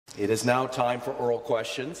It is now time for oral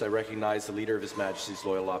questions. I recognize the Leader of His Majesty's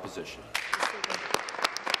Loyal Opposition.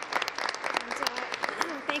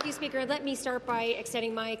 Thank you, Speaker. Let me start by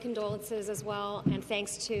extending my condolences as well, and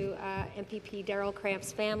thanks to MPP Darryl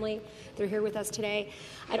Cramp's family. They're here with us today.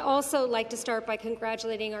 I'd also like to start by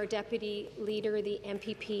congratulating our Deputy Leader, the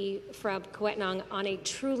MPP from Kiiwetinoong, on a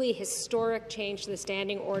truly historic change to the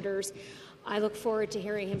standing orders. I look forward to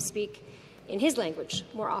hearing him speak in his language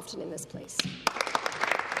more often in this place.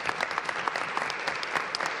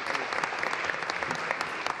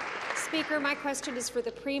 Speaker, my question is for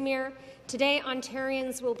the Premier. Today,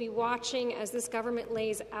 Ontarians will be watching as this government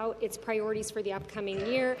lays out its priorities for the upcoming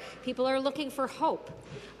year. People are looking for hope,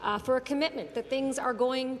 for a commitment that things are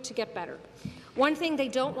going to get better. One thing they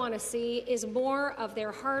don't want to see is more of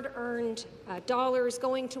their hard-earned dollars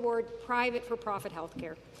going toward private for-profit health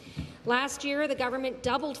care. Last year, the government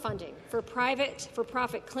doubled funding for private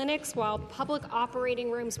for-profit clinics while public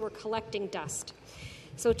operating rooms were collecting dust.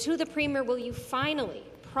 So to the Premier, will you finally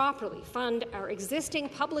properly fund our existing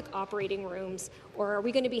public operating rooms, or are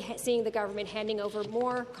we going to be seeing the government handing over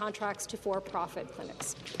more contracts to for-profit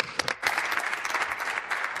clinics?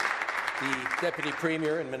 The Deputy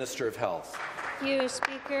Premier and Minister of Health. Thank you,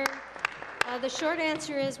 Speaker. The short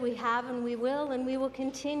answer is we have and we will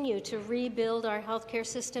continue to rebuild our healthcare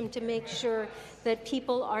system to make sure that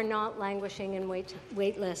people are not languishing in wait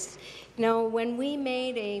lists. Now, when we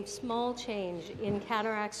made a small change in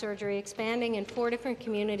cataract surgery, expanding in 4 different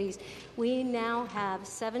communities, we now have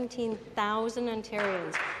 17,000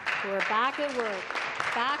 Ontarians who are back at work,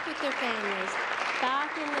 back with their families,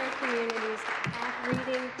 back in their communities, back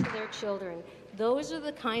reading to their children. Those are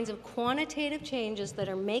the kinds of quantitative changes that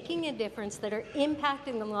are making a difference, that are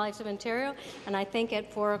impacting the lives of Ontario, and I think at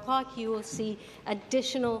 4 o'clock you will see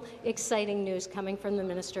additional exciting news coming from the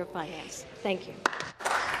Minister of Finance. Thank you.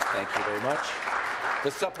 Thank you very much.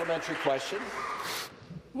 The supplementary question.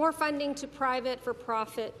 More funding to private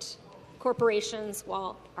for-profit corporations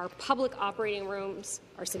while our public operating rooms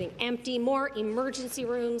are sitting empty, more emergency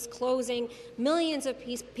rooms closing, millions of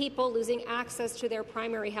people losing access to their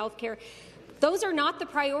primary health care. Those are not the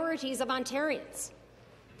priorities of Ontarians.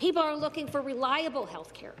 People are looking for reliable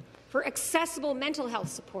health care, for accessible mental health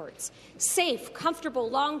supports, safe, comfortable,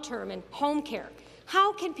 long-term and home care.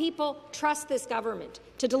 How can people trust this government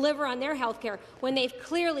to deliver on their health care when they've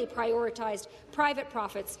clearly prioritized private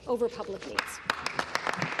profits over public needs?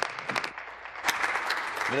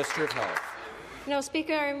 Minister of Health. You know,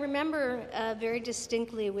 Speaker, I remember very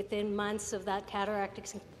distinctly within months of that cataract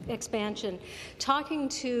expansion talking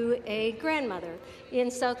to a grandmother in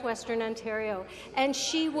southwestern Ontario, and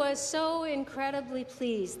she was so incredibly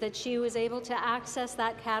pleased that she was able to access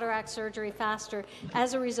that cataract surgery faster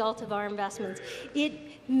as a result of our investments. It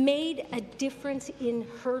made a difference in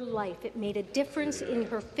her life. It made a difference in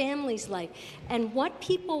her family's life. And what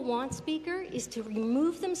people want, Speaker, is to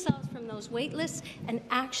remove themselves from those wait lists and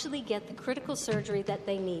actually get the critical surgery that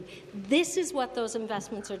they need. This is what those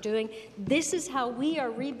investments are doing. This is how we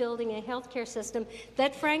are rebuilding a healthcare system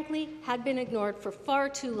that, frankly, had been ignored for far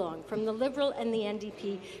too long from the Liberal and the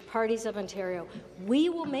NDP parties of Ontario. We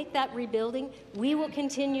will make that rebuilding. We will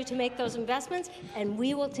continue to make those investments, and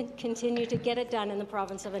we will continue to get it done in the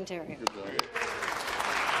province of Ontario. The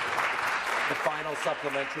final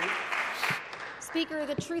supplementary. Speaker,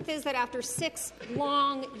 the truth is that after 6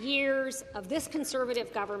 long years of this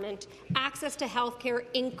Conservative government, access to health care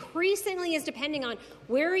increasingly is depending on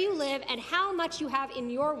where you live and how much you have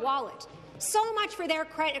in your wallet. So much for their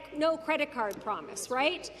no credit card promise,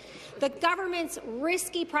 right? The government's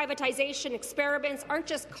risky privatization experiments aren't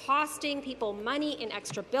just costing people money in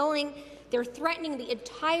extra billing, they're threatening the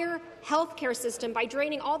entire health care system by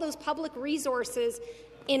draining all those public resources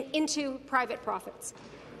into private profits.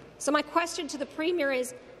 So my question to the Premier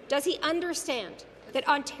is, does he understand that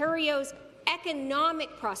Ontario's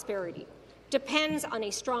economic prosperity depends on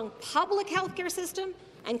a strong public health care system,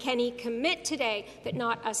 and can he commit today that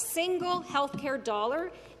not a single health care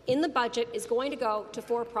dollar in the budget is going to go to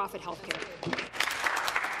for-profit health care?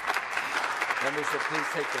 Members will please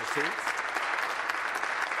take their seats.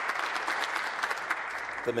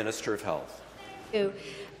 The Minister of Health.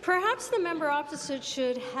 Perhaps the member opposite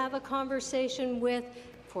should have a conversation with,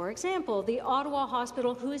 for example, the Ottawa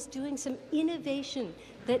Hospital, who is doing some innovation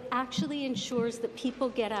that actually ensures that people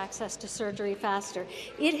get access to surgery faster.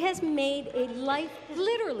 It has made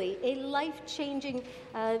literally a life-changing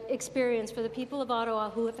experience for the people of Ottawa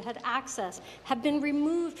who have had access, have been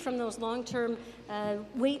removed from those long-term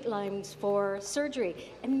wait lines for surgery,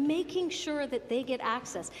 and making sure that they get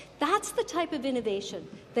access. That's the type of innovation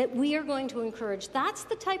that we are going to encourage. That's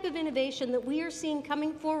the type of innovation that we are seeing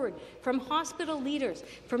coming forward from hospital leaders,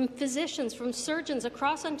 from physicians, from surgeons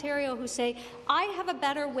across Ontario who say, I have a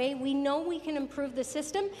better way, we know we can improve the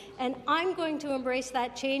system, and I'm going to embrace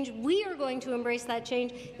that change. We are going to embrace that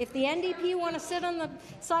change. If the NDP want to sit on the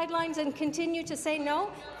sidelines and continue to say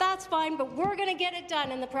no, that's fine, but we're going to get it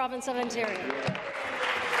done in the province of Ontario.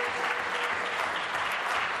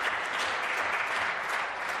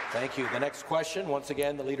 Thank you. The next question, once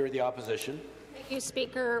again, the Leader of the Opposition. Thank you,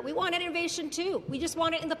 Speaker. We want innovation too. We just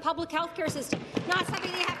want it in the public health care system, not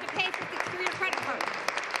something they have to pay for your credit card.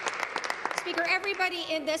 Speaker, everybody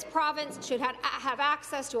in this province should have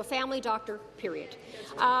access to a family doctor, period.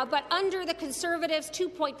 But under the Conservatives,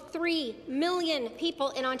 2.3 million people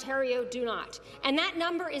in Ontario do not. And that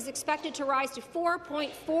number is expected to rise to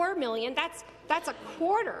 4.4 million. That's a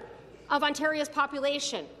quarter of Ontario's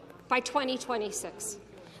population by 2026.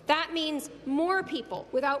 That means more people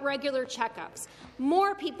without regular checkups,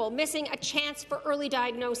 more people missing a chance for early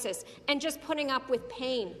diagnosis and just putting up with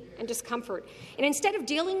pain and discomfort. And instead of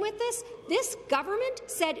dealing with this government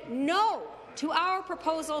said no to our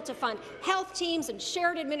proposal to fund health teams and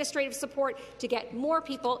shared administrative support to get more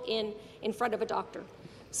people in front of a doctor.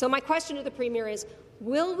 So my question to the Premier is,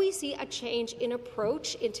 will we see a change in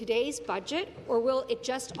approach in today's budget, or will it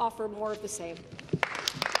just offer more of the same?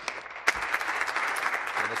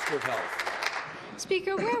 Minister of Health.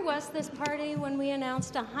 Speaker, where was this party when we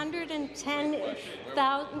announced a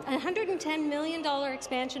 $110 million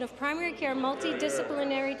expansion of primary care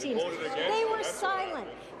multidisciplinary teams? They were silent.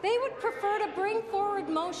 They would prefer to bring forward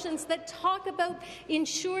motions that talk about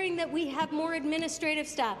ensuring that we have more administrative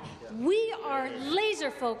staff. We are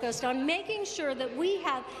laser-focused on making sure that we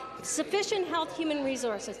have sufficient health human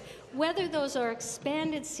resources, whether those are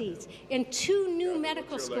expanded seats in 2 new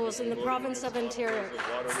medical schools in the province of Ontario,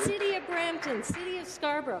 City of Brampton, City of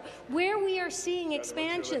Scarborough, where we are seeing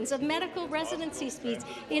expansions of medical residency seats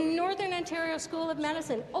in Northern Ontario School of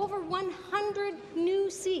Medicine, over 100 new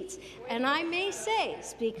seats. And I may say,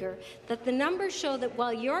 Speaker, that the numbers show that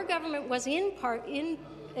while your government was in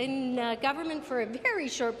government for a very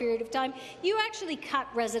short period of time, you actually cut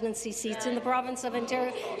residency seats in the province of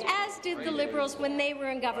Ontario, as did the Liberals when they were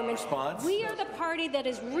in government. Response. We are the party that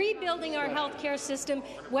is rebuilding our health care system,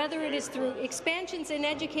 whether it is through expansions in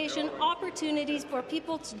education, opportunities for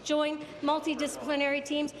people to join multidisciplinary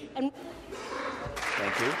teams. And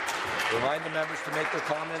thank you. Remind the members to make their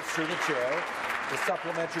comments through the chair. The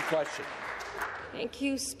supplementary question. Thank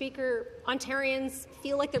you, Speaker. Ontarians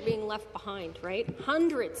feel like they're being left behind, right?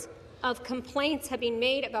 Hundreds of complaints have been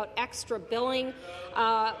made about extra billing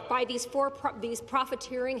by these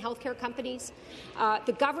profiteering healthcare companies.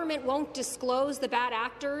 The government won't disclose the bad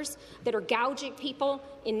actors that are gouging people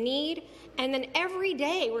in need. And then every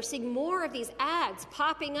day we're seeing more of these ads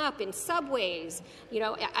popping up in subways,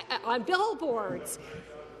 on billboards,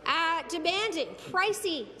 demanding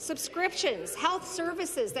pricey subscriptions, health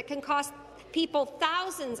services that can cost people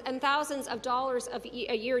thousands and thousands of dollars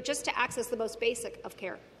a year just to access the most basic of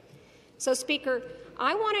care. So, Speaker,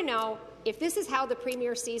 I want to know if this is how the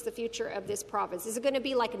Premier sees the future of this province. Is it going to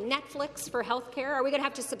be like Netflix for health care? Are we going to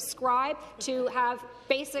have to subscribe to have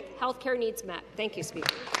basic health care needs met? Thank you,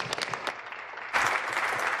 Speaker.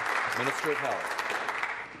 Minister of Health.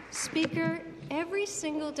 Speaker, every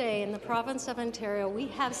single day in the province of Ontario, we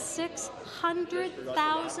have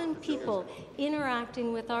 600,000 people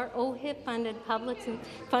interacting with our OHIP-funded,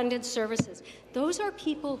 public-funded services. Those are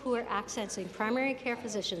people who are accessing primary care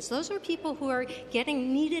physicians. Those are people who are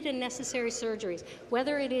getting needed and necessary surgeries,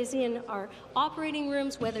 whether it is in our operating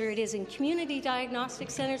rooms, whether it is in community diagnostic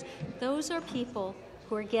centres. Those are people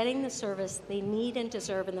who are getting the service they need and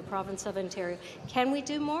deserve in the province of Ontario. Can we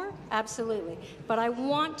do more? Absolutely. But I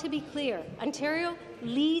want to be clear. Ontario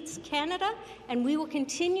leads Canada, and we will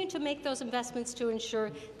continue to make those investments to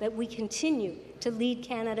ensure that we continue to lead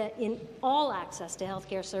Canada in all access to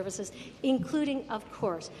healthcare services, including, of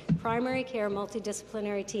course, primary care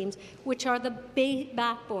multidisciplinary teams, which are the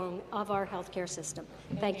backbone of our healthcare system.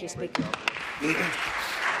 Thank you, Speaker.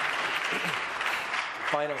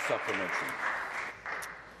 Final supplementary.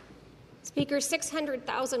 Speaker,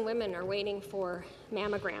 600,000 women are waiting for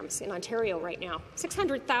mammograms in Ontario right now.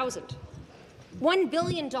 600,000. $1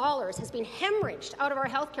 billion has been hemorrhaged out of our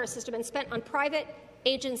healthcare system and spent on private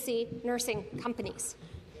agency nursing companies.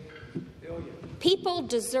 People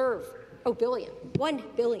deserve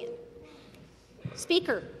 $1 billion.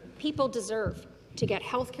 Speaker, people deserve to get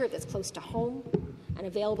health care that's close to home and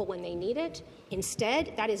available when they need it.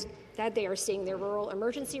 Instead, that they are seeing their rural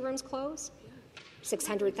emergency rooms close.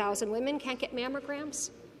 600,000 women can't get mammograms.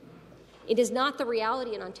 It is not the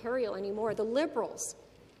reality in Ontario anymore. The Liberals,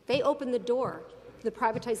 they opened the door to the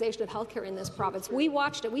privatization of healthcare in this province. We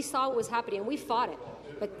watched it. We saw what was happening, and we fought it.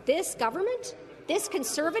 But this government, this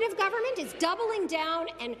Conservative government, is doubling down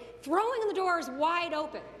and throwing the doors wide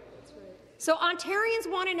open. So Ontarians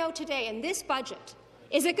want to know today, in this budget,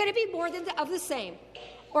 is it going to be more of the same?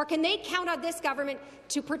 Or can they count on this government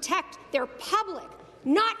to protect their public,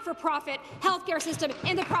 not-for-profit healthcare system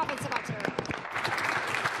in the province of Ontario?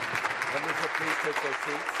 Members will please take their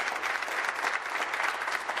seats.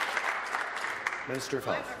 Minister of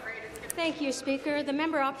Health. Thank you, Speaker. The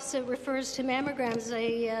member opposite refers to mammograms,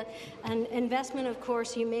 an investment, of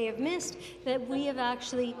course, you may have missed, that we have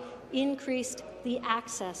actually increased the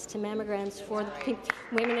access to mammograms for the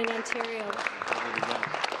women in Ontario.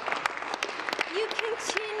 You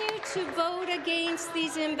continue to vote against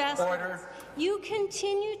these investments. Order. You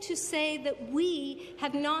continue to say that we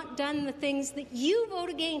have not done the things that you vote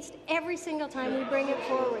against every single time we bring it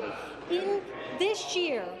forward. In this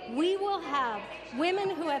year, we will have women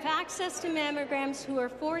who have access to mammograms who are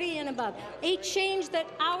 40 and above, a change that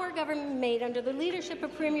our government made under the leadership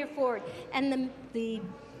of Premier Ford. And the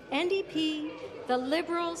NDP, the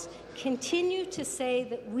Liberals, continue to say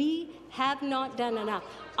that we have not done enough.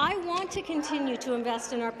 I want to continue to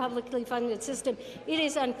invest in our publicly funded system. It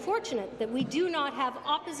is unfortunate that we do not have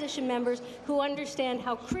opposition members who understand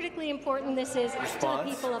how critically important this is to the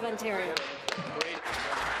people of Ontario.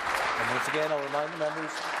 And once again, I'll remind the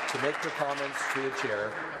members to make their comments to the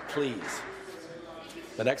chair, please.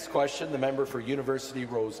 The next question, the member for University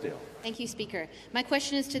Rosedale. Thank you, Speaker. My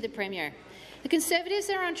question is to the Premier. The Conservatives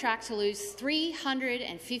are on track to lose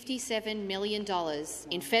 $357 million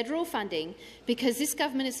in federal funding because this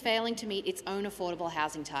government is failing to meet its own affordable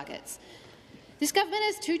housing targets. This government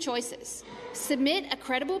has two choices: submit a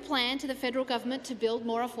credible plan to the federal government to build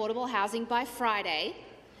more affordable housing by Friday,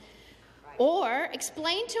 or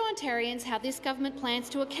explain to Ontarians how this government plans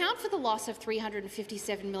to account for the loss of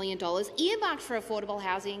 $357 million earmarked for affordable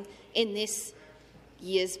housing in this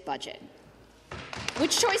year's budget.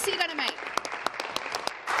 Which choice are you going to make?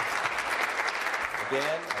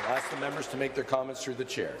 Again, I'll ask the members to make their comments through the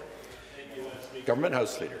chair. Government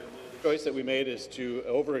House Leader. The choice that we made is to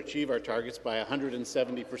overachieve our targets by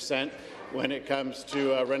 170% when it comes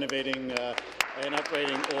to renovating and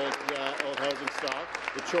upgrading old housing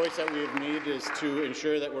stock. The choice that we have made is to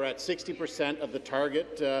ensure that we're at 60% of the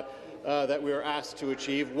target that we were asked to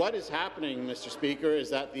achieve. What is happening, Mr. Speaker, is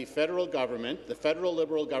that the federal government, the federal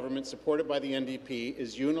Liberal government supported by the NDP,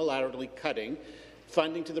 is unilaterally cutting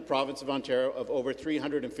funding to the province of Ontario of over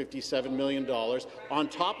 $357 million, on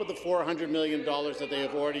top of the $400 million that they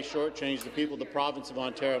have already shortchanged the people of the province of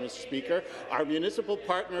Ontario, Mr. Speaker. Our municipal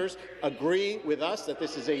partners agree with us that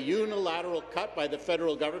this is a unilateral cut by the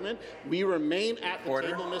federal government. We remain at the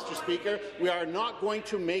table, Mr. Speaker. We are not going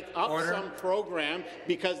to make up some program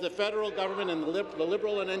because the federal government and the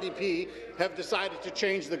Liberal and NDP have decided to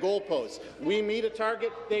change the goalposts. We meet a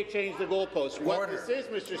target, they change the goalposts. What this is,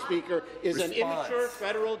 Mr. Speaker, is an immature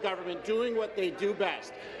federal government doing what they do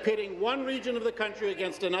best, pitting one region of the country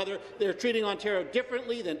against another. They're treating Ontario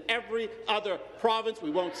differently than every other province.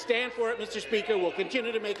 We won't stand for it, Mr. Speaker. We'll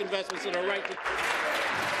continue to make investments in our right to...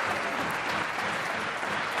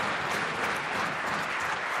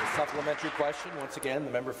 Supplementary question. Once again,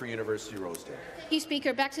 the member for University Rosedale. Thank you,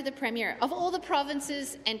 Speaker. Back to the Premier. Of all the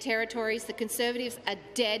provinces and territories, the Conservatives are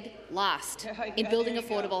dead last in building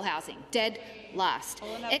affordable housing. Dead last.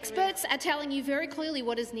 Experts are telling you very clearly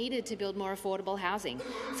what is needed to build more affordable housing,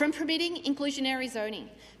 from permitting inclusionary zoning,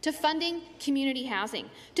 to funding community housing,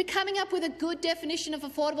 to coming up with a good definition of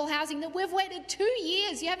affordable housing. That we've waited 2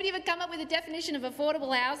 years. You haven't even come up with a definition of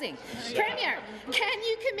affordable housing. Premier, can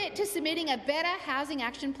you commit to submitting a better housing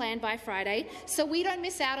action plan by Friday so we don't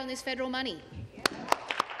miss out on this federal money?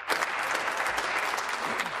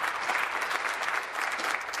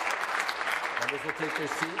 Members will take their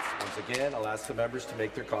seats. Once again, I'll ask the members to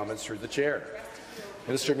make their comments through the chair.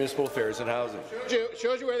 Minister of Municipal Affairs and Housing.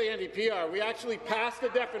 Shows you where the NDP are. We actually passed the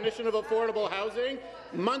definition of affordable housing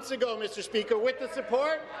months ago, Mr. Speaker, with the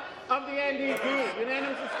support of the NDP,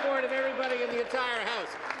 unanimous support of everybody in the entire House.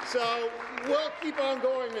 So we'll keep on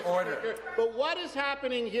going, Mr. Speaker. But what is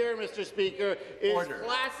happening here, Mr. Speaker, is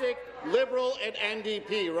classic Liberal and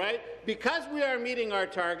NDP, right? Because we are meeting our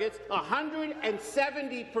targets,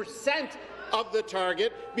 170% of the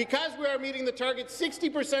target. Because we are meeting the target,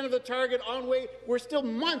 60% of the target on way, we're still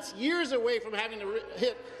months, years away from having to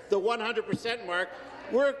hit the 100% mark.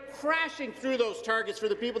 We're crashing through those targets for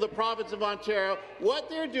the people of the province of Ontario. What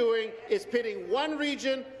they're doing is pitting one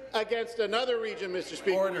region against another region, Mr.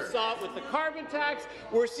 Speaker. Order. We saw it with the carbon tax.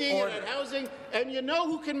 We're seeing Order. it in housing. And you know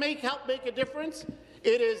who can help make a difference?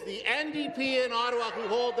 It is the NDP in Ottawa who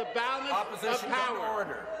hold the balance of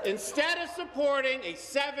power. Instead of supporting a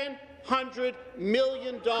 $700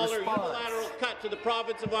 million unilateral cut to the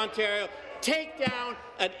province of Ontario, take down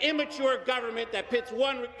an immature government that pits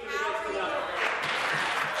one region against another.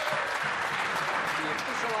 The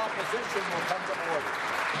official opposition will come to order.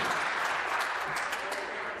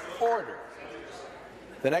 Order.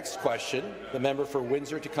 The next question, the member for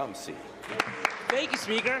Windsor-Tecumseh. Thank you,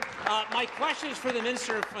 Speaker. My question is for the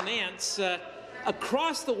Minister of Finance.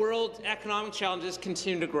 Across the world, economic challenges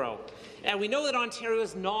continue to grow. And we know that Ontario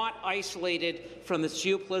is not isolated from this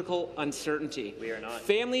geopolitical uncertainty. We are not.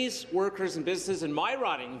 Families, workers and businesses in my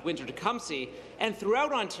riding, Windsor-Tecumseh, and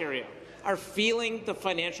throughout Ontario are feeling the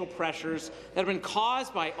financial pressures that have been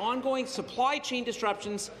caused by ongoing supply chain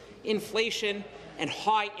disruptions, inflation, and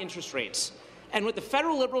high interest rates. And with the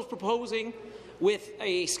federal Liberals proposing with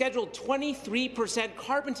a scheduled 23%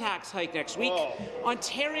 carbon tax hike next week,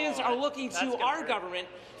 Ontarians are looking to our government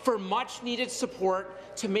for much-needed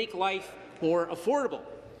support to make life more affordable.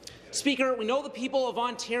 Speaker, we know the people of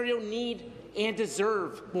Ontario need and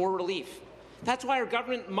deserve more relief. That's why our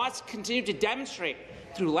government must continue to demonstrate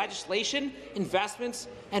through legislation, investments,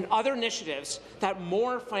 and other initiatives that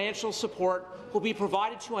more financial support will be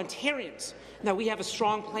provided to Ontarians, and that we have a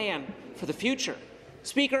strong plan for the future.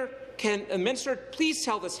 Speaker, can the minister please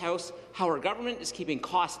tell this House how our government is keeping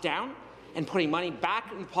costs down and putting money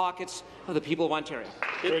back in the pockets of the people of Ontario?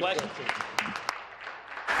 Good question.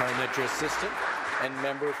 Parliamentary Assistant and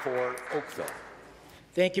member for Oakville.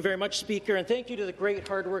 Thank you very much, Speaker, and thank you to the great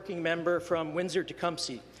hardworking member from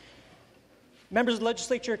Windsor-Tecumseh. Members of the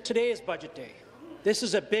Legislature, today is Budget Day. This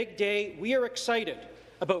is a big day. We are excited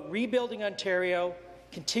about rebuilding Ontario,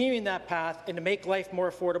 continuing that path, and to make life more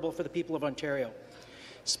affordable for the people of Ontario.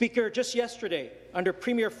 Speaker, just yesterday, under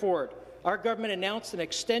Premier Ford, our government announced an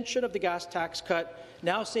extension of the gas tax cut,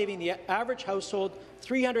 now saving the average household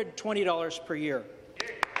 $320 per year.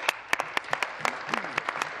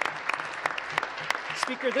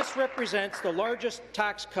 Speaker, this represents the largest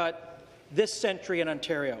tax cut this century in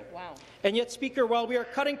Ontario. Wow. And yet, Speaker, while we are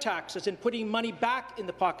cutting taxes and putting money back in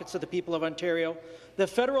the pockets of the people of Ontario, the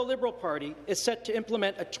federal Liberal Party is set to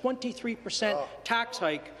implement a 23% tax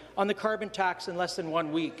hike on the carbon tax in less than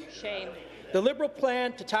 1 week. Shame. The Liberal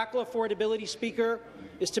plan to tackle affordability, Speaker,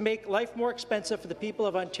 is to make life more expensive for the people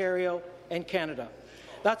of Ontario and Canada.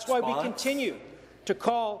 That's why we continue to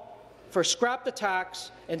call for scrap the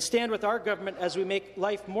tax and stand with our government as we make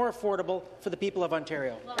life more affordable for the people of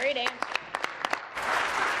Ontario. Great answer.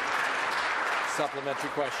 Supplementary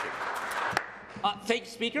question. Thank you,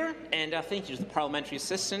 Speaker, and thank you to the parliamentary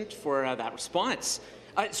assistant for that response.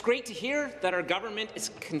 It's great to hear that our government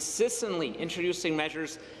is consistently introducing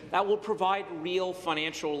measures that will provide real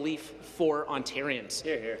financial relief for Ontarians.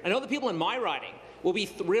 Hear, hear. I know the people in my riding will be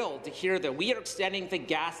thrilled to hear that we are extending the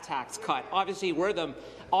gas tax cut. Obviously, we're the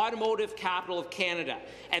automotive capital of Canada,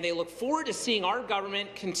 and they look forward to seeing our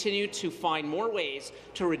government continue to find more ways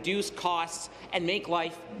to reduce costs and make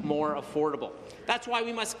life more affordable. That's why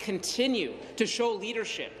we must continue to show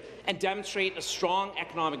leadership and demonstrate a strong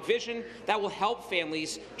economic vision that will help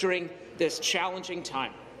families during this challenging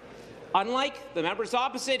time. Unlike the members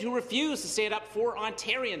opposite who refuse to stand up for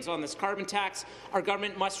Ontarians on this carbon tax, our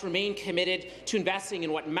government must remain committed to investing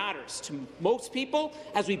in what matters to most people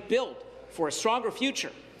as we build for a stronger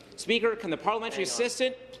future. Speaker, can the parliamentary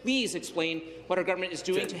assistant please explain what our government is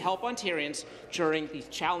doing to help Ontarians during these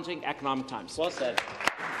challenging economic times? Well said.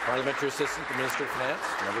 Parliamentary Assistant to Minister of Finance,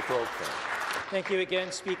 member for Oakville. Thank you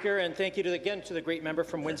again, Speaker, and thank you again to the great member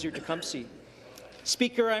from Windsor-Tecumseh.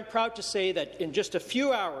 Speaker, I'm proud to say that in just a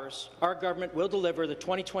few hours, our government will deliver the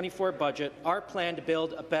 2024 budget, our plan to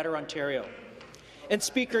build a better Ontario. And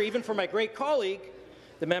Speaker, even for my great colleague,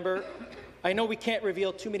 the member, I know we can't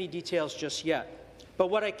reveal too many details just yet, but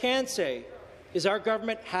what I can say is our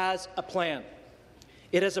government has a plan.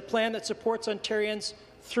 It has a plan that supports Ontarians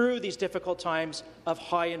through these difficult times of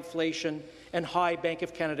high inflation and high Bank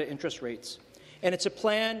of Canada interest rates. And it's a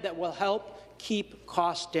plan that will help keep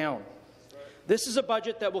costs down. This is a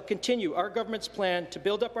budget that will continue our government's plan to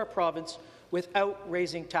build up our province without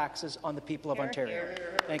raising taxes on the people of Ontario.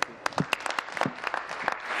 Thank you.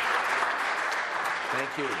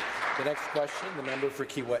 Thank you. The next question, the member for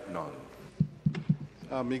Kiiwetinoong.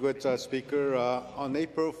 Miigwech, Speaker. On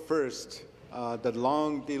April 1st, the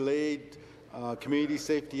long-delayed Community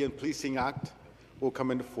Safety and Policing Act will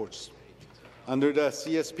come into force. Under the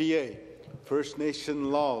CSPA, First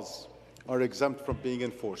Nation laws are exempt from being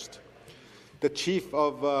enforced. The Chief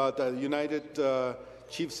of the United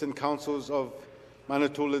Chiefs and Councils of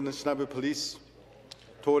Manitoulin and Anishinaabe Police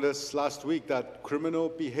told us last week that criminal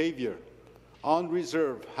behaviour on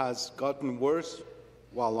reserve has gotten worse,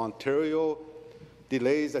 while Ontario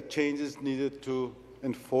delays the changes needed to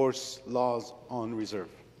enforce laws on reserve.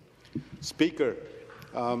 Speaker,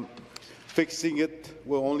 fixing it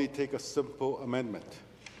will only take a simple amendment.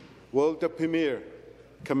 Will the Premier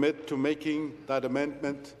commit to making that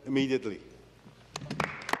amendment immediately?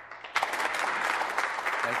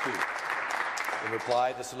 Thank you. In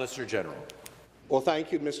reply, the Solicitor General. Well,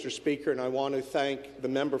 thank you, Mr. Speaker, and I want to thank the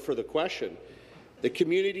member for the question. The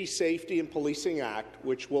Community Safety and Policing Act,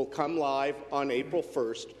 which will come live on April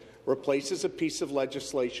 1st, replaces a piece of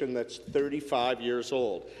legislation that's 35 years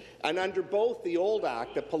old. And under both the old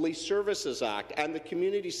Act, the Police Services Act, and the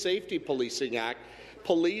Community Safety Policing Act,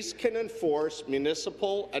 police can enforce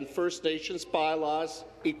municipal and First Nations bylaws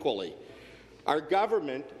equally. Our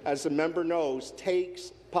government, as the member knows,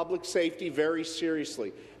 takes public safety very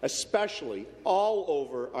seriously, especially all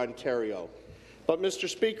over Ontario. But, Mr.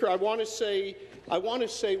 Speaker, I want to say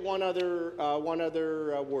one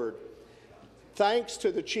other word. Thanks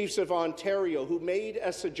to the Chiefs of Ontario, who made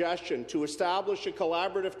a suggestion to establish a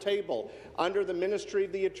collaborative table under the Ministry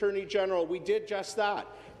of the Attorney General, we did just that.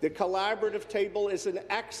 The collaborative table is an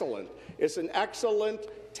excellent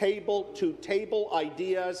table to table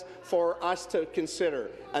ideas for us to consider,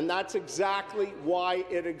 and that's exactly why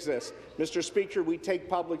it exists. Mr. Speaker, we take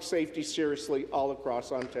public safety seriously all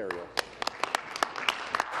across Ontario.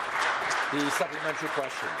 The supplementary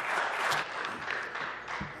question.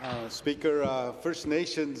 Speaker, First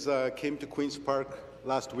Nations came to Queen's Park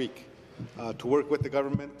last week to work with the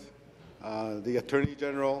government. The Attorney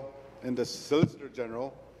General and the Solicitor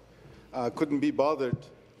General couldn't be bothered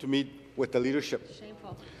to meet with the leadership.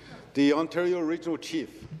 Shameful. The Ontario Regional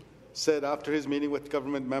Chief said after his meeting with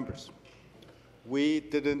government members, "We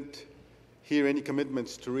didn't hear any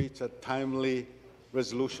commitments to reach a timely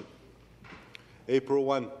resolution." April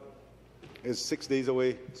 1 is 6 days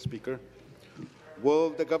away, Speaker. Will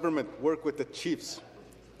the government work with the chiefs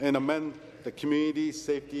and amend the Community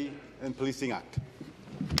Safety and Policing Act?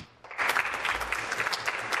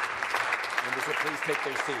 Members will please take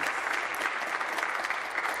their seats.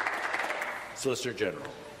 Solicitor General.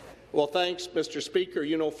 Well, thanks, Mr. Speaker.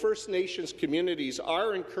 You know, First Nations communities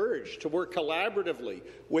are encouraged to work collaboratively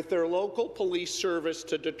with their local police service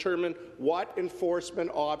to determine what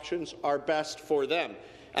enforcement options are best for them.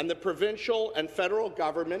 And the provincial and federal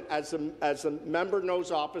government, as the member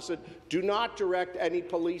knows opposite, do not direct any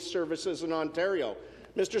police services in Ontario.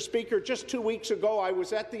 Mr. Speaker, just 2 weeks ago, I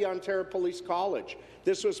was at the Ontario Police College.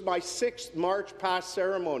 This was my 6th March Past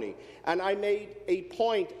ceremony, and I made a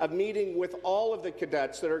point of meeting with all of the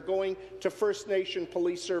cadets that are going to First Nation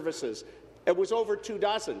police services. It was over 2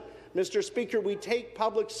 dozen. Mr. Speaker, we take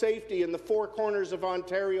public safety in the four corners of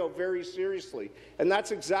Ontario very seriously, and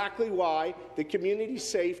that's exactly why the Community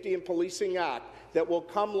Safety and Policing Act that will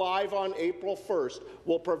come live on April 1st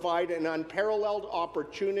will provide an unparalleled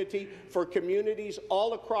opportunity for communities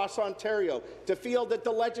all across Ontario to feel that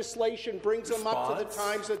the legislation brings them up to the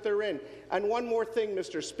times that they're in. And one more thing,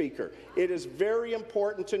 Mr. Speaker. It is very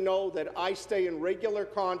important to know that I stay in regular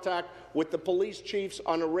contact with the police chiefs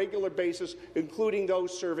on a regular basis, including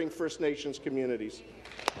those serving First Nations communities.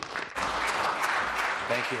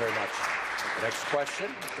 Thank you very much. The next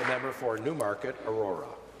question, the member for Newmarket, Aurora.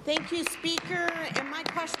 Thank you, Speaker. And my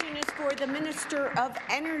question is for the Minister of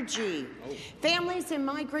Energy. Families in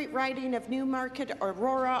my great riding of Newmarket,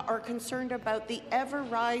 Aurora, are concerned about the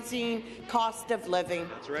ever-rising cost of living.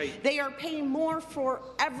 That's right. They are paying more for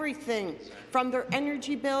everything, from their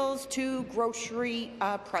energy bills to grocery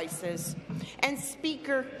prices. And,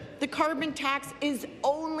 Speaker, the carbon tax is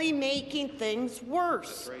only making things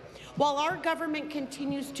worse. That's right. While our government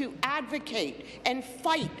continues to advocate and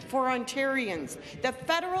fight for Ontarians, the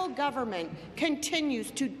federal government continues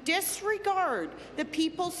to disregard the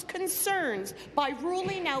people's concerns by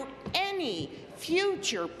ruling out any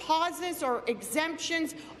future pauses or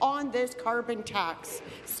exemptions on this carbon tax.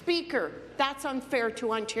 Speaker, that's unfair to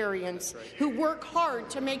Ontarians who work hard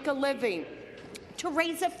to make a living, to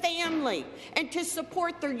raise a family, and to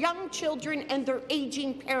support their young children and their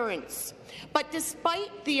aging parents. But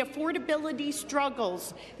despite the affordability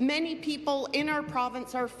struggles many people in our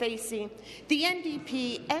province are facing, the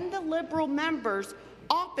NDP and the Liberal members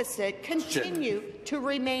opposite continue to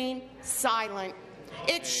remain silent.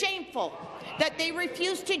 It's shameful. that they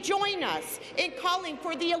refuse to join us in calling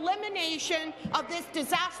for the elimination of this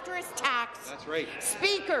disastrous tax. That's right.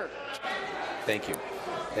 Speaker. Thank you.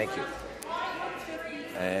 Thank you.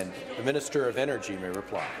 And the Minister of Energy may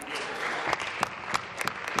reply.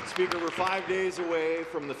 Speaker, we're 5 days away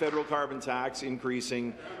from the federal carbon tax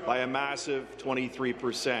increasing by a massive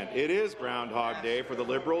 23%. It is Groundhog Day for the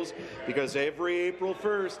Liberals because every April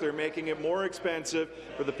 1st they're making it more expensive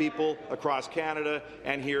for the people across Canada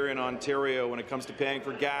and here in Ontario when it comes to paying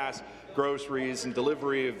for gas, groceries and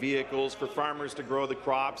delivery of vehicles for farmers to grow the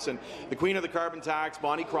crops. And the Queen of the Carbon Tax,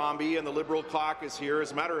 Bonnie Crombie, and the Liberal caucus here,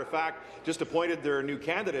 as a matter of fact, just appointed their new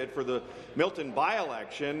candidate for the Milton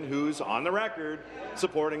by-election, who's on the record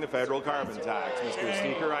supporting the federal carbon tax. Mr.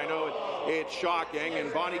 Speaker, I know it's shocking,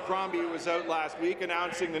 and Bonnie Crombie was out last week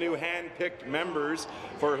announcing the new hand-picked members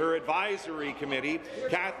for her advisory committee.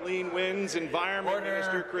 Kathleen Wynne's Environment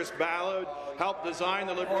Minister, Chris Ballard, helped design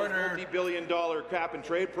the Liberals' multi-billion-dollar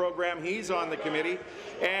cap-and-trade program. He's on the committee.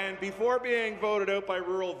 And before being voted out by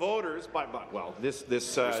rural voters,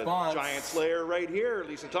 this giant slayer right here,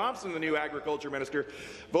 Lisa Thompson, the new Agriculture Minister,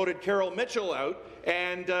 voted Carol Mitchell out,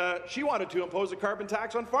 and she wanted to impose a carbon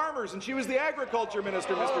tax on farmers, and she was the Agriculture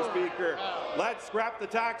Minister, Mr. Speaker. Let's scrap the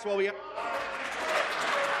tax while we... The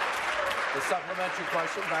supplementary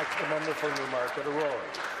question back to the member for Newmarket Aurora.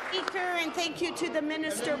 Speaker, and thank you to the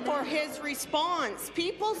Minister for his response.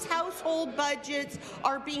 People's household budgets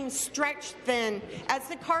are being stretched thin as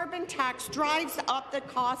the carbon tax drives up the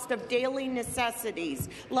cost of daily necessities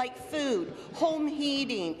like food, home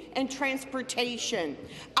heating, and transportation.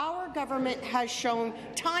 Our government has shown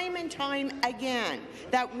time and time again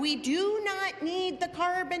that we do not need the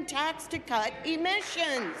carbon tax to cut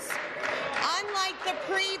emissions. Unlike the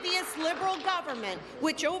previous Liberal government,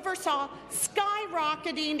 which oversaw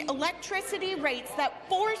skyrocketing electricity rates that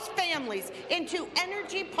forced families into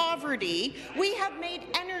energy poverty, we have made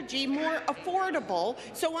energy more affordable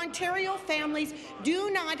so Ontario families do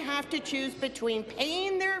not have to choose between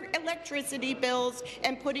paying their electricity bills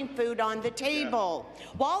and putting food on the table.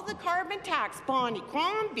 While the carbon tax, Bonnie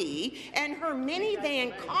Crombie and her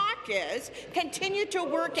minivan caucus continue to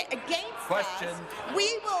work against us,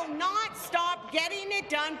 we will not stop getting it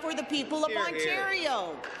done for the people of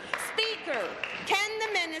Ontario. Speaker, can the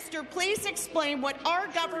minister please explain what our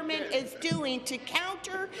government is doing to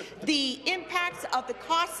counter the impacts of the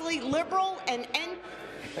costly Liberal and...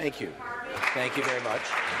 Thank you. Thank you very much.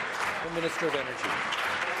 The Minister of Energy.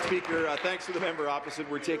 Speaker, thanks to the member opposite,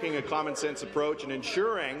 we're taking a common-sense approach and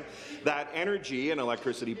ensuring that energy and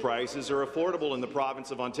electricity prices are affordable in the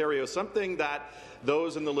province of Ontario, something that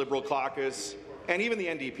those in the Liberal caucus and even the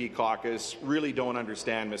NDP caucus really don't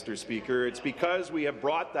understand, Mr. Speaker. It's because we have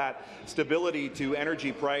brought that stability to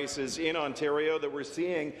energy prices in Ontario that we're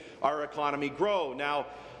seeing our economy grow. Now,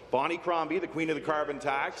 Bonnie Crombie, the Queen of the Carbon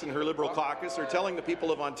Tax, and her Liberal caucus are telling the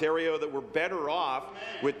people of Ontario that we're better off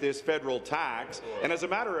with this federal tax. And as a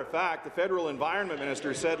matter of fact, the federal Environment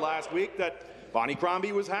Minister said last week that Bonnie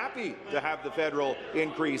Crombie was happy to have the federal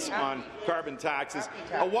increase on carbon taxes.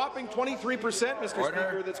 A whopping 23%, Mr.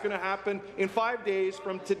 Speaker, that's going to happen in 5 days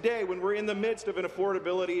from today when we're in the midst of an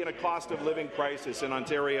affordability and a cost of living crisis in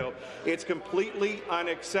Ontario. It's completely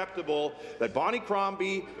unacceptable that Bonnie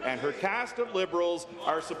Crombie and her cast of Liberals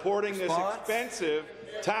are supporting this expensive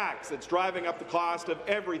tax that's driving up the cost of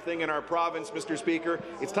everything in our province, Mr. Speaker.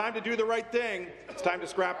 It's time to do the right thing. It's time to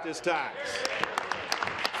scrap this tax.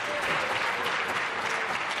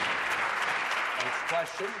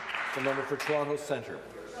 Question, the member for Toronto Centre.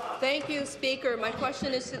 Thank you, Speaker. My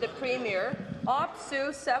question is to the Premier.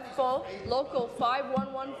 OPSU, CEPFO, Local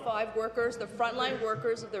 5115 workers, the frontline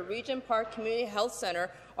workers of the Regent Park Community Health Centre,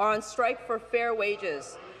 are on strike for fair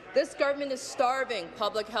wages. This government is starving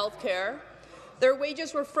public health care. Their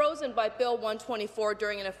wages were frozen by Bill 124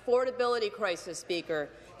 during an affordability crisis, Speaker.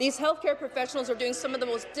 These healthcare professionals are doing some of the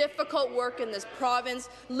most difficult work in this province,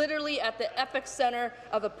 literally at the epicenter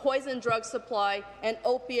of a poison drug supply and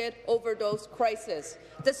opiate overdose crisis.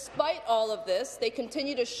 Despite all of this, they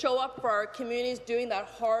continue to show up for our communities doing that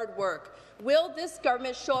hard work. Will this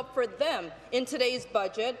government show up for them in today's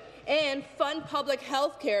budget and fund public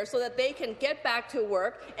health care so that they can get back to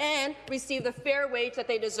work and receive the fair wage that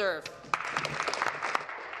they deserve?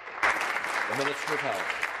 The Minister of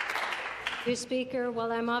Health. Mr. Speaker,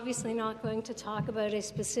 while I'm obviously not going to talk about a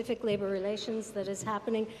specific labour relations that is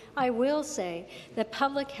happening, I will say that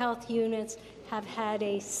public health units have had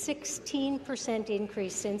a 16%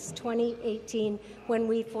 increase since 2018 when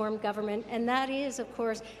we formed government, and that is, of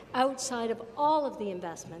course, outside of all of the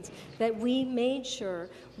investments that we made sure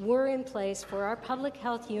were in place for our public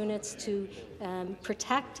health units to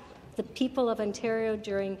protect the people of Ontario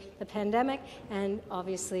during the pandemic, and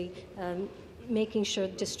obviously making sure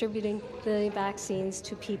distributing the vaccines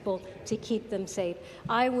to people to keep them safe.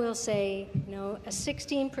 I will say, a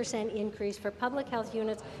 16% increase for public health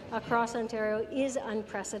units across Ontario is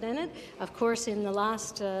unprecedented. Of course, in the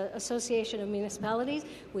last Association of Municipalities,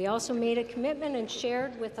 we also made a commitment and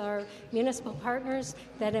shared with our municipal partners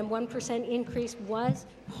that a 1% increase was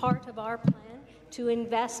part of our plan to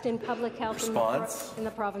invest in public health in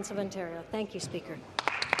the province of Ontario. Thank you, Speaker.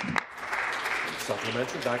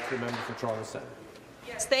 Supplementary, back to the member for Toronto Centre.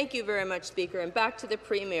 Yes, thank you very much, Speaker. And back to the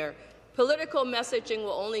Premier. Political messaging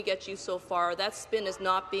will only get you so far. That spin is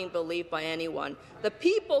not being believed by anyone. The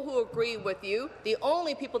people who agree with you, the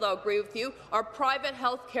only people that agree with you, are private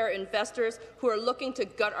health care investors who are looking to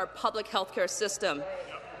gut our public health care system.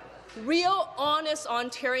 Real, honest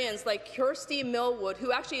Ontarians like Kirsty Millwood,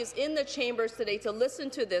 who actually is in the chambers today to listen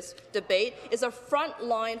to this debate, is a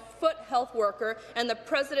frontline foot health worker and the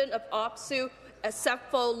president of OPSU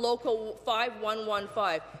CEPFO Local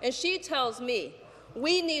 5115. And she tells me,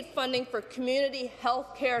 we need funding for community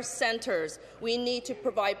health care centres. We need to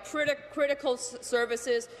provide critical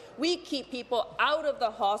services. We keep people out of the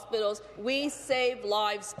hospitals. We save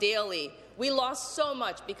lives daily. We lost so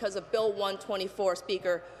much because of Bill 124,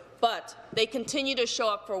 Speaker, but they continue to show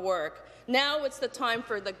up for work. Now it's the time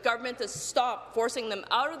for the government to stop forcing them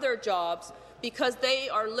out of their jobs because they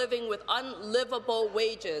are living with unlivable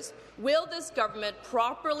wages. Will this government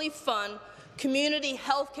properly fund community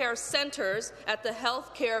health care centres at the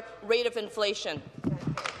health care rate of inflation?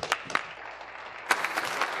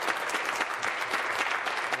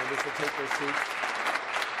 Members will take their seats.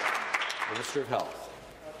 Minister of Health.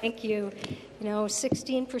 Thank you.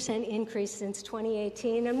 16% increase since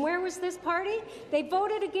 2018. And where was this party? They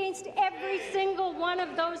voted against every single one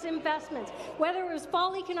of those investments. Whether it was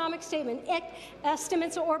fall economic statement,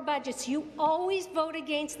 estimates or budgets, you always vote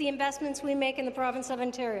against the investments we make in the province of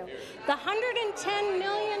Ontario. The $110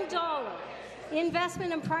 million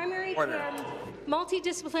investment in primary care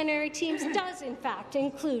multidisciplinary teams does, in fact,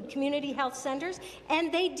 include community health centres,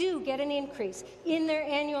 and they do get an increase in their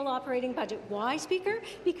annual operating budget. Why, Speaker?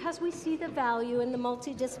 Because we see the value in the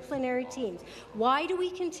multidisciplinary teams. Why do we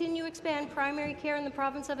continue to expand primary care in the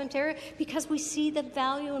province of Ontario? Because we see the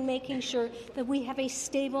value in making sure that we have a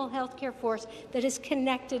stable healthcare force that is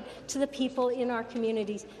connected to the people in our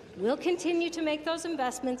communities. We'll continue to make those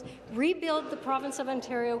investments, rebuild the province of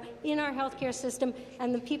Ontario in our healthcare system,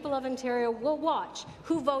 and the people of Ontario will watch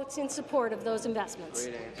who votes in support of those investments.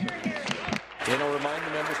 And I'll remind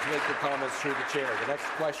the members to make their comments through the chair. The next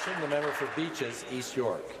question, the member for Beaches, East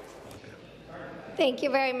York. Thank you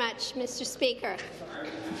very much, Mr. Speaker.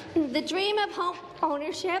 The dream of home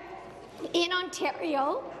ownership in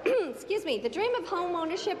Ontario, the dream of home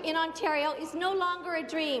ownership in Ontario is no longer a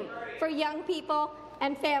dream for young people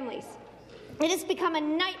and families. It has become a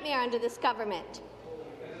nightmare under this government.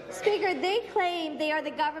 Speaker, they claim they are the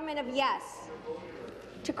government of yes.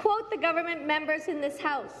 To quote the government members in this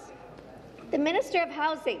House, the Minister of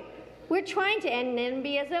Housing, we're trying to end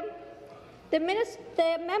NIMBYism. The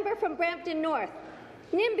member from Brampton North,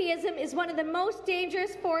 NIMBYism is one of the most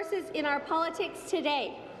dangerous forces in our politics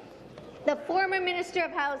today. The former Minister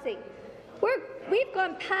of Housing, we've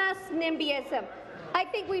gone past NIMBYism. I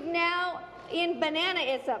think we've now in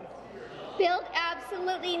bananaism, build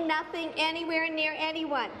absolutely nothing anywhere near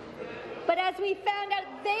anyone. But as we found out,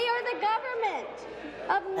 they are the government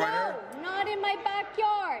of no, not in my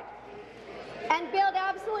backyard, and build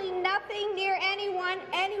absolutely nothing near anyone,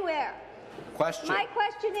 anywhere. Question. My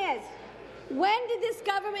question is, when did this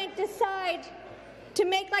government decide to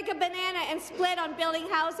make like a banana and split on building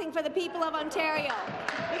housing for the people of Ontario?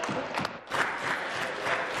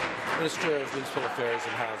 Minister of Municipal Affairs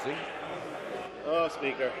and Housing. Oh,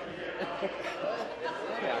 Speaker.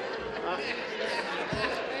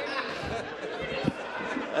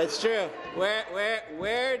 It's true.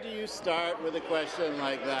 Where do you start with a question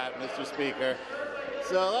like that, Mr. Speaker?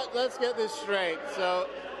 So let's get this straight. So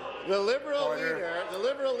the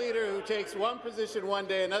Liberal leader who takes one position one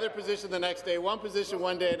day, another position the next day, one position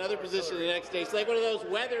one day, another position the next day. It's like one of those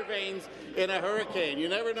weather vanes in a hurricane. You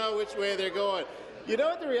never know which way they're going. You know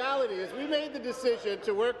what the reality is? We made the decision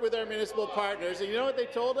to work with our municipal partners, and you know what they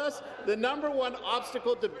told us? The number one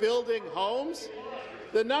obstacle to building homes?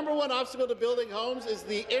 The number one obstacle to building homes is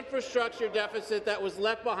the infrastructure deficit that was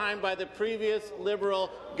left behind by the previous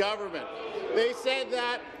Liberal government. They said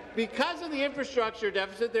that because of the infrastructure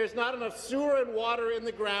deficit, there's not enough sewer and water in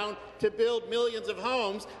the ground to build millions of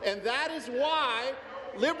homes, and that is why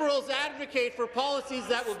Liberals advocate for policies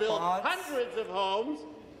that will build hundreds of homes.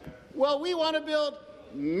 Well, we want to build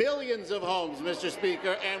millions of homes, Mr.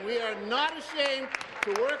 Speaker, and we are not ashamed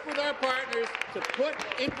to work with our partners to put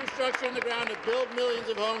infrastructure on the ground to build millions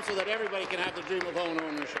of homes so that everybody can have the dream of home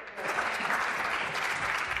ownership.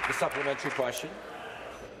 The supplementary question.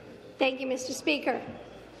 Thank you, Mr. Speaker.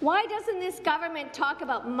 Why doesn't this government talk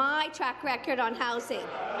about my track record on housing?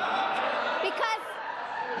 Because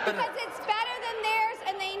it's better than theirs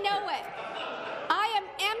and they know it. I am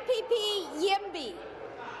MPP Yimby.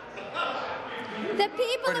 The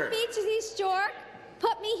people of Beaches East York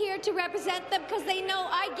put me here to represent them because they know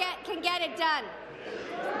I can get it done.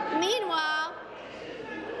 Meanwhile,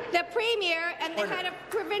 the Premier and the head of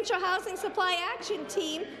Provincial Housing Supply Action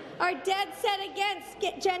Team are dead set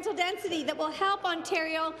against gentle density that will help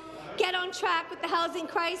Ontario get on track with the housing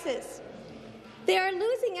crisis. They are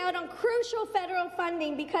losing out on crucial federal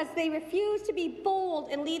funding because they refuse to be bold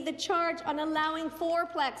and lead the charge on allowing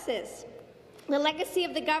fourplexes. The legacy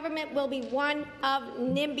of the government will be one of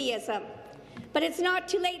NIMBYism. But it's not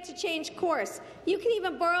too late to change course. You can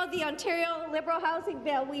even borrow the Ontario Liberal Housing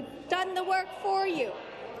Bill. We've done the work for you.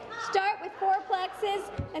 Start with fourplexes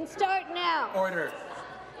and start now. Order.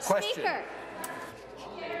 Question. Speaker,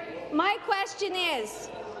 my question is,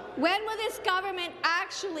 when will this government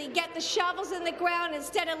actually get the shovels in the ground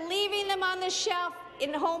instead of leaving them on the shelf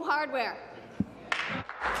in home hardware?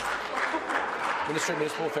 Minister of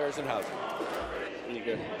Municipal Affairs and Housing.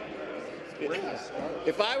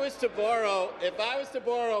 If I was to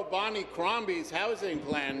borrow Bonnie Crombie's housing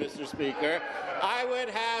plan, Mr. Speaker, I would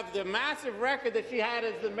have the massive record that she had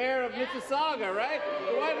as the mayor of Mississauga, right?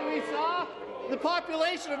 What we saw? The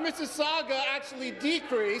population of Mississauga actually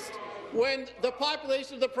decreased when the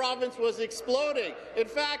population of the province was exploding. In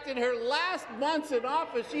fact, in her last months in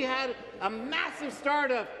office, she had a massive start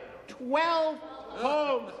of 12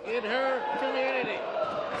 homes in her community.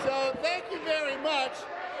 So thank you very much.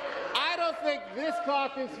 I don't think this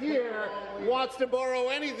caucus here wants to borrow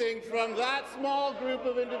anything from that small group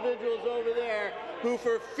of individuals over there who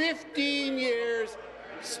for 15 years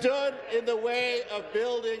stood in the way of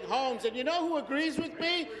building homes. And you know who agrees with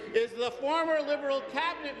me? Is the former Liberal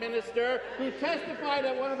cabinet minister who testified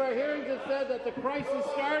at one of our hearings and said that the crisis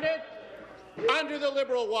started under the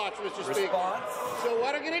Liberal watch, Mr. Speaker. So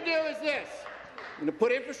what I'm going to do is this. I'm going to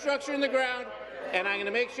put infrastructure in the ground, and I'm going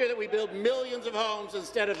to make sure that we build millions of homes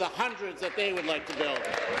instead of the hundreds that they would like to build.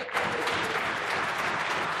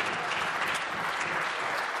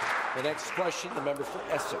 The next question, the member for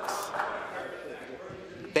Essex.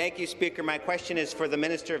 Thank you, Speaker. My question is for the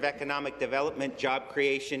Minister of Economic Development, Job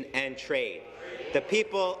Creation and Trade. The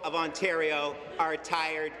people of Ontario are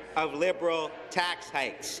tired of Liberal tax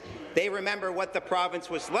hikes. They remember what the province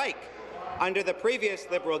was like under the previous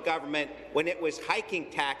Liberal government when it was hiking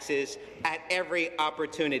taxes at every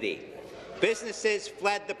opportunity. Businesses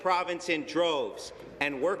fled the province in droves,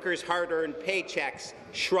 and workers' hard-earned paychecks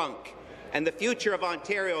shrunk, and the future of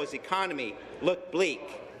Ontario's economy looked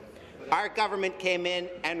bleak. Our government came in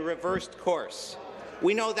and reversed course.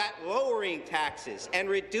 We know that lowering taxes and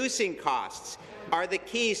reducing costs are the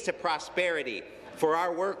keys to prosperity for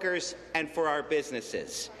our workers and for our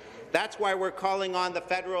businesses. That's why we're calling on the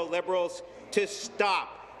federal Liberals to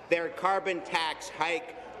stop their carbon tax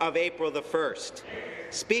hike of April the 1st.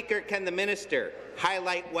 Speaker, can the minister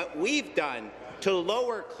highlight what we've done to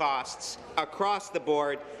lower costs across the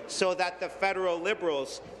board so that the federal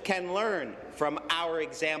Liberals can learn from our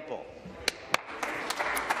example?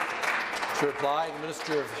 To reply, the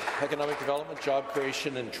Minister of Economic Development, Job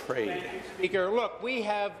Creation and Trade. Speaker, look, we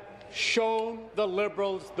have shown the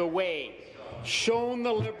Liberals the way, shown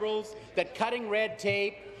the Liberals that cutting red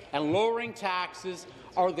tape and lowering taxes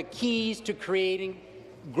are the keys to creating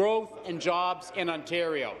growth and jobs in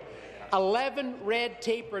Ontario. 11 red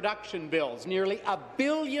tape reduction bills, nearly $1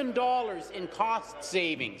 billion in cost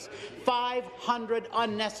savings, 500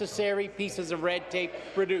 unnecessary pieces of red tape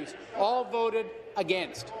reduced, all voted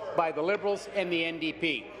against by the Liberals and the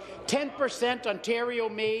NDP. 10%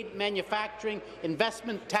 Ontario-made manufacturing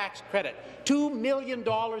investment tax credit, $2 million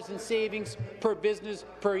in savings per business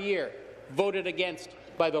per year, voted against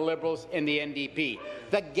by the Liberals and the NDP.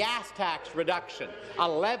 The gas tax reduction,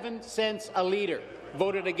 11 cents a litre,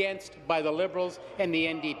 voted against by the Liberals and the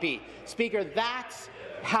NDP. Speaker, that's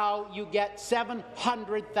how you get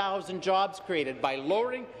 700,000 jobs created, by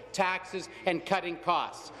lowering taxes and cutting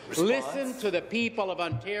costs. Response. Listen to the people of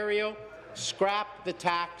Ontario. Scrap the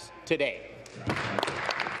tax today.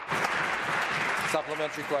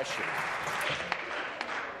 Supplementary question.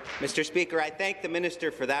 Mr. Speaker, I thank the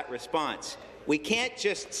minister for that response. We can't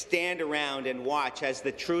just stand around and watch as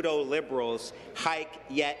the Trudeau Liberals hike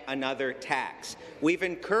yet another tax. We've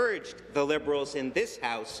encouraged the Liberals in this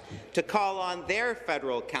House to call on their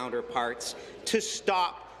federal counterparts to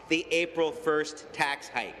stop the April 1st tax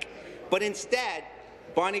hike. But instead,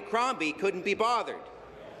 Bonnie Crombie couldn't be bothered,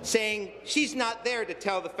 saying she's not there to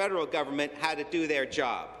tell the federal government how to do their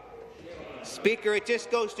job. Speaker, it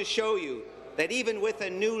just goes to show you that even with a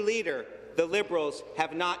new leader, the Liberals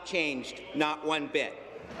have not changed, not one bit.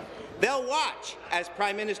 They'll watch as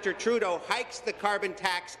Prime Minister Trudeau hikes the carbon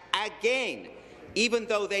tax again, even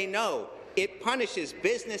though they know it punishes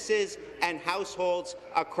businesses and households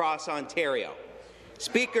across Ontario.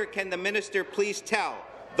 Speaker, can the minister please tell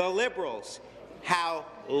the Liberals how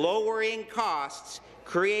lowering costs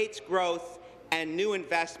creates growth and new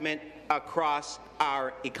investment across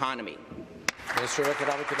our economy? Minister of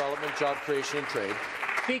Economic Development, Job Creation and Trade.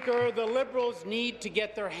 Speaker, the Liberals need to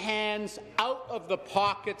get their hands out of the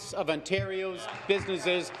pockets of Ontario's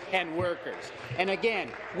businesses and workers. And again,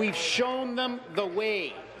 we've shown them the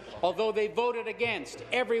way, although they voted against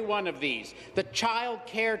every one of these. The child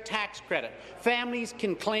care tax credit. Families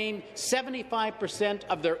can claim 75%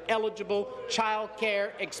 of their eligible child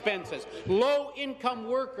care expenses. Low-income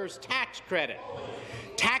workers tax credit.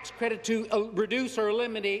 Tax credit to reduce or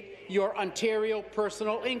eliminate your Ontario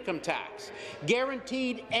personal income tax.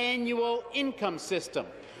 Guaranteed annual income system.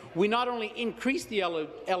 We not only increased the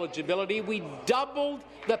eligibility, we doubled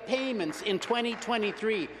the payments in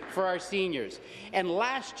 2023 for our seniors. And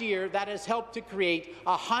last year, that has helped to create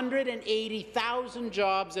 180,000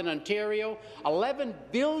 jobs in Ontario, $11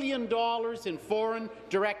 billion in foreign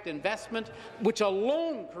direct investment, which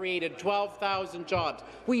alone created 12,000 jobs.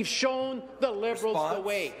 We've shown the Liberals the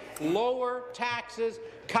way. Lower taxes,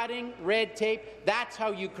 cutting red tape, that's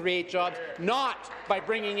how you create jobs, not by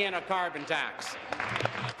bringing in a carbon tax.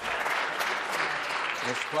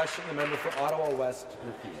 Next question, the member for Ottawa West.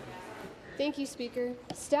 Thank you, Speaker.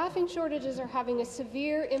 Staffing shortages are having a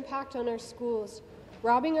severe impact on our schools,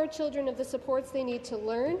 robbing our children of the supports they need to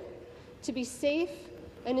learn, to be safe,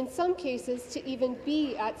 and in some cases, to even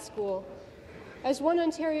be at school. As one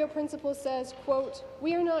Ontario principal says, quote,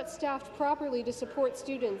 "We are not staffed properly to support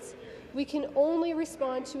students. We can only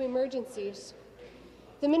respond to emergencies."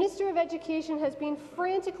 The Minister of Education has been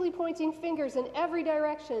frantically pointing fingers in every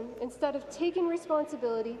direction instead of taking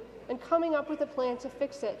responsibility and coming up with a plan to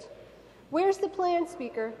fix it. Where's the plan,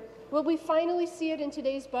 Speaker? Will we finally see it in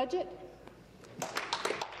today's budget?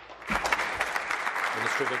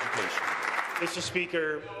 Minister of Education. Mr.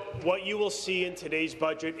 Speaker, what you will see in today's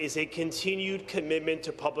budget is a continued commitment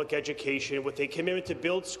to public education, with a commitment to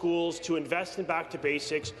build schools, to invest in back to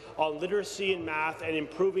basics on literacy and math, and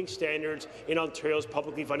improving standards in Ontario's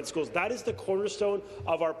publicly funded schools. That is the cornerstone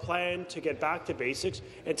of our plan to get back to basics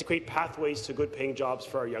and to create pathways to good-paying jobs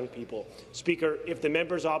for our young people. Speaker, if the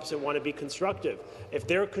members opposite want to be constructive, if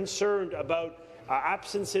they're concerned about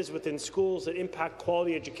absences within schools that impact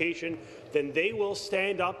quality education, then they will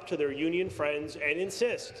stand up to their union friends and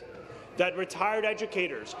insist that retired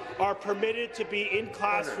educators are permitted to be in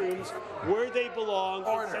classrooms where they belong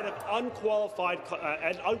instead of unqualified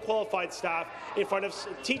staff in front of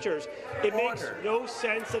teachers. It makes no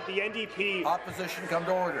sense that the NDP opposition come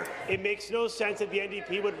to order. It makes no sense that the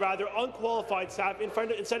NDP would rather unqualified staff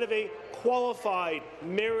instead of a qualified,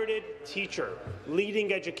 merited teacher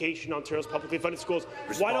leading education in Ontario's publicly funded schools.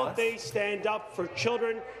 Response. Why don't they stand up for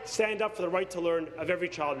children, stand up for the right to learn of every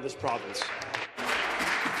child in this province?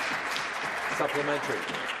 Supplementary.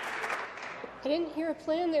 I didn't hear a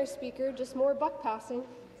plan there, Speaker, just more buck passing.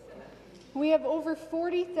 We have over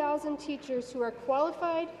 40,000 teachers who are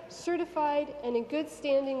qualified, certified, and in good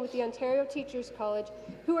standing with the Ontario Teachers College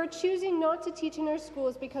who are choosing not to teach in our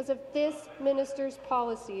schools because of this minister's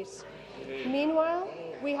policies. Meanwhile,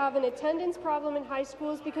 we have an attendance problem in high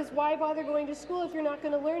schools because why bother going to school if you're not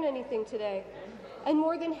going to learn anything today? And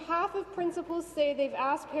more than half of principals say they've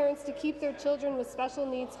asked parents to keep their children with special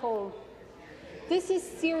needs home. This is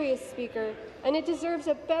serious, Speaker, and it deserves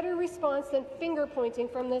a better response than finger-pointing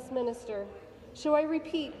from this minister. So I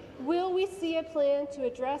repeat, will we see a plan to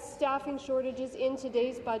address staffing shortages in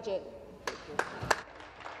today's budget?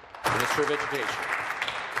 Minister of Education.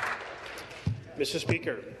 Mr.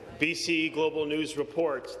 Speaker, BC Global News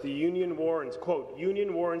reports the union warns, quote,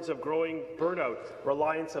 "Union warns of growing burnout,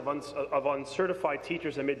 reliance of uncertified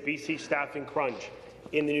teachers amid BC staffing crunch."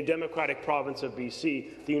 In the New Democratic province of BC,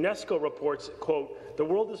 the UNESCO reports, quote, The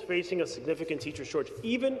world is facing a significant teacher shortage.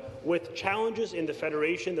 Even with challenges in the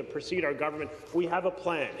Federation that precede our government, we have a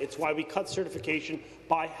plan. It's why we cut certification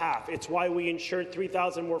by half. It's why we ensured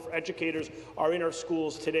 3,000 more educators are in our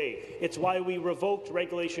schools today. It's why we revoked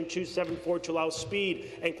Regulation 274 to allow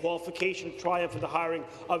speed and qualification to triumph for the hiring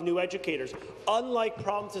of new educators. Unlike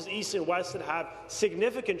provinces east and west that have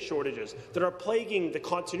significant shortages that are plaguing the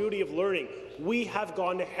continuity of learning, we have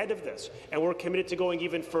gone ahead of this, and we're committed to going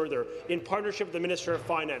even further in partnership with the Minister of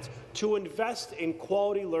Finance to invest in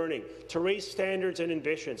quality learning, to raise standards and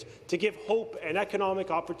ambitions, to give hope and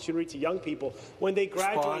economic opportunity to young people. When they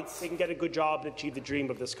graduate, they can get a good job and achieve the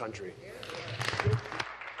dream of this country.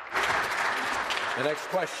 The next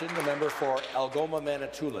question, the member for Algoma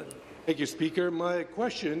Manitoulin. Thank you, Speaker. My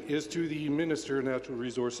question is to the Minister of Natural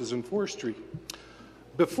Resources and Forestry.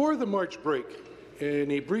 Before the March break,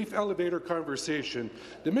 in a brief elevator conversation,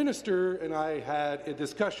 the Minister and I had a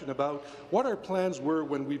discussion about what our plans were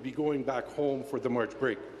when we'd be going back home for the March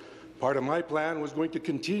break. Part of my plan was going to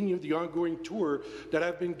continue the ongoing tour that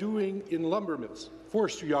I've been doing in lumber mills,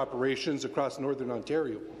 forestry operations across Northern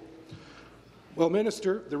Ontario. Well,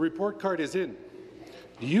 Minister, the report card is in.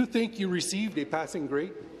 Do you think you received a passing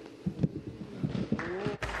grade?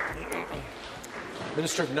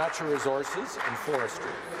 Minister of Natural Resources and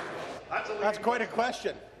Forestry. That's quite a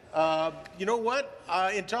question. You know what?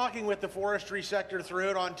 In talking with the forestry sector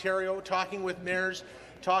throughout Ontario, talking with mayors,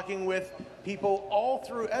 talking with people all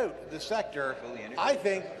throughout the sector, I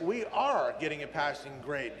think we are getting a passing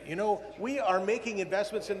grade. You know, we are making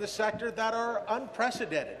investments in the sector that are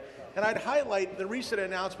unprecedented. And I'd highlight the recent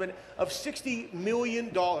announcement of $60 million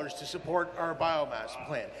to support our biomass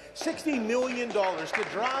plan. $60 million to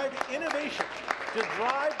drive innovation, to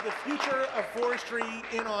drive the future of forestry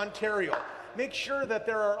in Ontario. Make sure that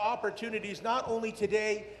there are opportunities not only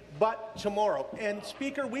today, but tomorrow. And,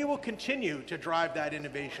 Speaker, we will continue to drive that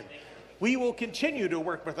innovation. We will continue to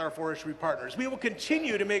work with our forestry partners. We will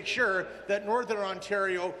continue to make sure that Northern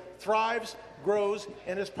Ontario thrives, grows,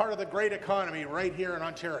 and is part of the great economy right here in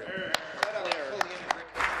Ontario.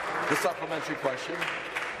 The supplementary question.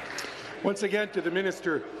 Once again to the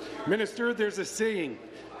Minister. Minister, there's a saying,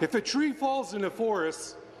 if a tree falls in a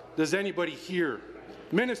forest, does anybody hear?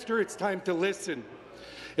 Minister, it's time to listen.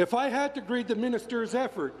 If I had to grade the Minister's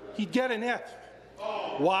effort, he'd get an F.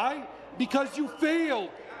 Why? Because you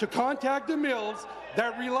failed to contact the mills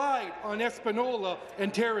that relied on Espanola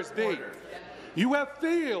and Terrace Bay. You have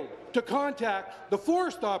failed to contact the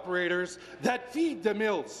forest operators that feed the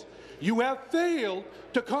mills. You have failed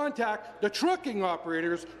to contact the trucking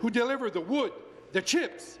operators who deliver the wood, the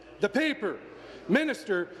chips, the paper.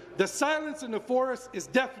 Minister, the silence in the forest is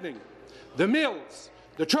deafening. The mills,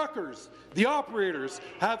 the truckers, the operators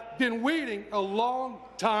have been waiting a long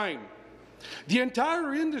time. The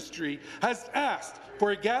entire industry has asked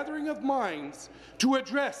for a gathering of minds to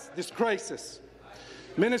address this crisis.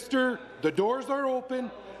 Minister, the doors are open,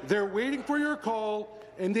 they're waiting for your call,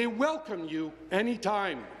 and they welcome you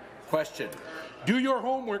anytime. Question. Do your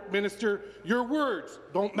homework, Minister. Your words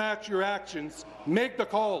don't match your actions. Make the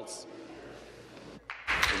calls.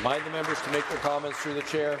 Remind the members to make their comments through the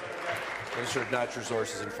chair. Minister of Natural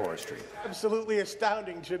Resources and Forestry. Absolutely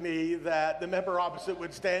astounding to me that the member opposite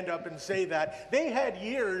would stand up and say that. They had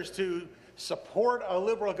years to support a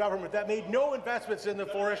Liberal government that made no investments in the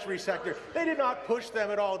forestry sector. They did not push them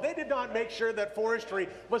at all. They did not make sure that forestry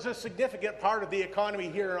was a significant part of the economy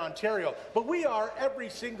here in Ontario. But we are every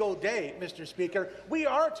single day, Mr. Speaker. We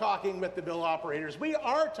are talking with the mill operators. We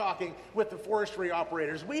are talking with the forestry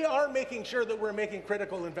operators. We are making sure that we're making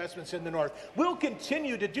critical investments in the North. We'll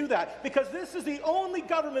continue to do that because this is the only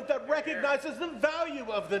government that recognizes the value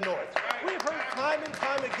of the North. We've heard time and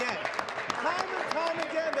time again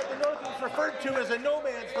that the North was referred to as a no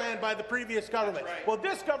man's land by the previous government. Well,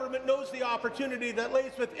 this government knows the opportunity that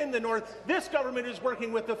lays within the North. This government is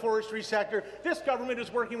working with the forestry sector. This government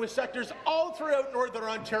is working with sectors all throughout Northern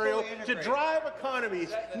Ontario to drive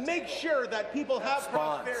economies, make sure that people have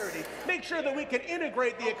prosperity, make sure that we can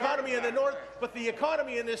integrate the economy in the North with the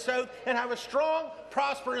economy in the South and have a strong,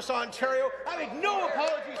 prosperous Ontario. I make no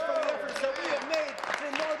apologies for the efforts that we have made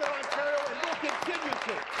in Northern Ontario and will continue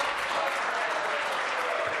to.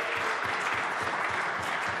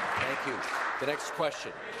 Thank you. The next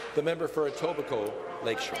question, the member for Etobicoke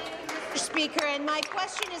Lakeshore. Mr. Speaker, and my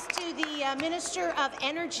question is to the Minister of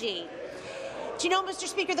Energy. Do you know, Mr.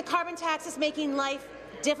 Speaker, the carbon tax is making life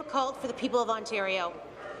difficult for the people of Ontario.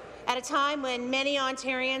 At a time when many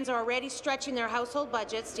Ontarians are already stretching their household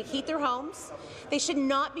budgets to heat their homes, they should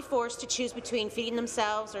not be forced to choose between feeding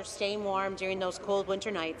themselves or staying warm during those cold winter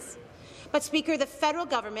nights. But, Speaker, the federal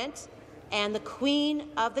government and the queen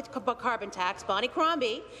of the carbon tax, Bonnie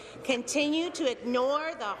Crombie, continue to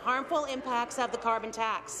ignore the harmful impacts of the carbon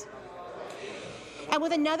tax. And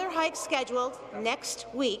with another hike scheduled next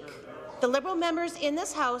week, the Liberal members in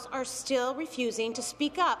this House are still refusing to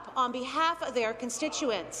speak up on behalf of their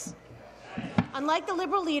constituents. Unlike the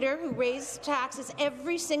Liberal leader who raised taxes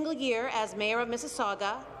every single year as Mayor of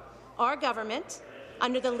Mississauga, our government,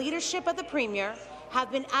 under the leadership of the Premier,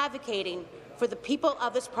 have been advocating for the people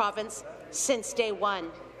of this province since day one.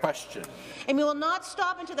 Question. And we will not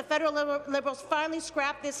stop until the federal Liberals finally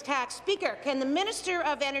scrap this tax. Speaker, can the Minister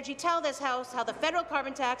of Energy tell this House how the federal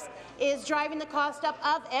carbon tax is driving the cost up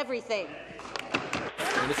of everything?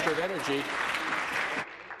 Minister of Energy.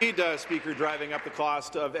 Indeed, Speaker, driving up the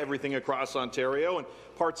cost of everything across Ontario and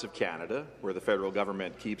parts of Canada, where the federal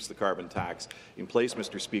government keeps the carbon tax in place,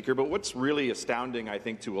 Mr. Speaker. But what's really astounding, I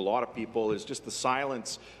think, to a lot of people is just the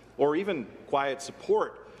silence or even quiet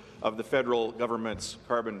support of the federal government's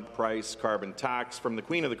carbon tax from the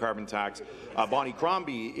queen of the carbon tax, Bonnie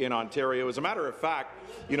Crombie in Ontario. As a matter of fact,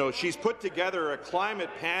 she's put together a climate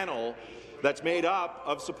panel that's made up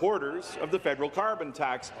of supporters of the federal carbon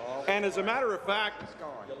tax. And as a matter of fact,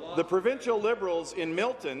 the provincial Liberals in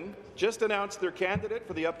Milton just announced their candidate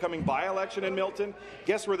for the upcoming by-election in Milton.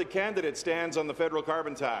 Guess where the candidate stands on the federal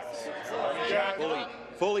carbon tax?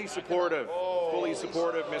 Fully supportive,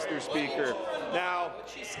 Mr. Speaker. Now,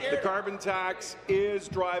 the carbon tax is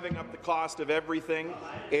driving up the cost of everything.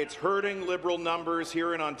 It's hurting Liberal numbers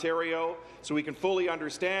here in Ontario, so we can fully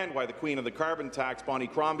understand why the queen of the carbon tax, Bonnie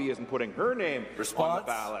Crombie, isn't putting her name on the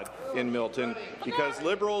ballot in Milton, because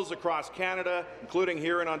Liberals across Canada, including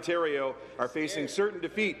here in Ontario, are facing certain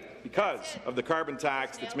defeat because of the carbon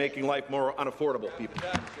tax that's making life more unaffordable, people.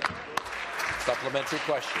 Supplementary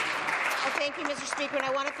question. Thank you, Mr. Speaker, and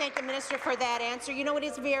I want to thank the Minister for that answer. It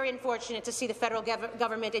is very unfortunate to see the federal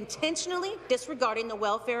government intentionally disregarding the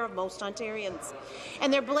welfare of most Ontarians.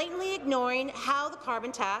 And they're blatantly ignoring how the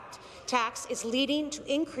carbon tax is leading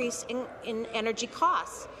to increase in energy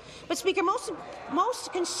costs. But, Speaker,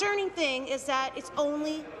 most concerning thing is that it's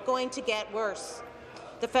only going to get worse.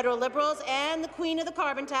 The federal Liberals and the queen of the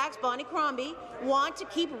carbon tax, Bonnie Crombie, want to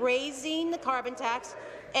keep raising the carbon tax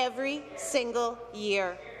every single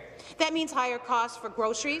year. That means higher costs for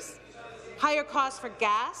groceries, higher costs for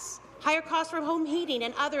gas, higher costs for home heating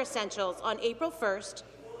and other essentials on April 1st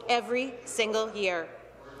every single year.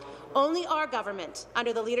 Only our government,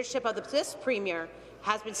 under the leadership of this Premier,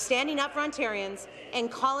 has been standing up for Ontarians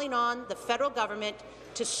and calling on the federal government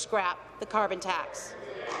to scrap the carbon tax.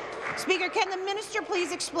 Speaker, can the minister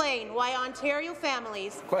please explain why Ontario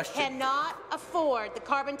families cannot afford the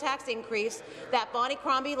carbon tax increase that Bonnie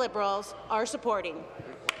Crombie Liberals are supporting?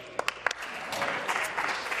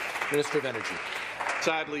 Minister of Energy.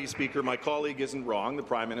 Sadly, Speaker, my colleague isn't wrong. The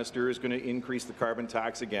Prime Minister is going to increase the carbon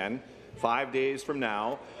tax again 5 days from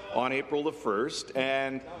now on April the 1st,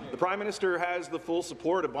 and the Prime Minister has the full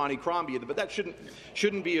support of Bonnie Crombie, but that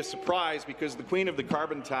shouldn't be a surprise, because the queen of the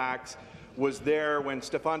carbon tax was there when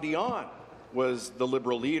Stéphane Dion was the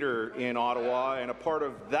Liberal leader in Ottawa, and a part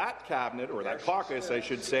of that cabinet, or that caucus, I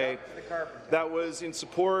should say, that was in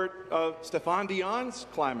support of Stéphane Dion's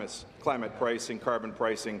climate pricing, carbon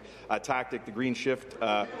pricing tactic, the Green Shift.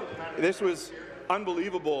 This was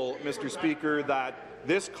unbelievable, Mr. Speaker, that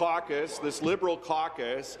this caucus, this Liberal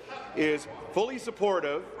caucus, is fully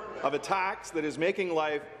supportive of a tax that is making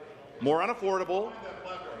life more unaffordable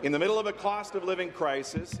in the middle of a cost of living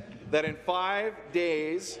crisis, that in 5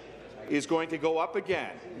 days is going to go up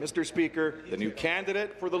again. Mr. Speaker, the new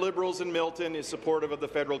candidate for the Liberals in Milton is supportive of the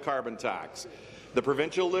federal carbon tax. The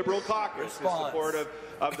provincial Liberal caucus is supportive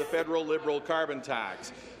of the federal Liberal carbon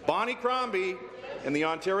tax. Bonnie Crombie and the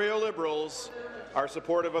Ontario Liberals are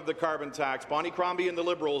supportive of the carbon tax. Bonnie Crombie and the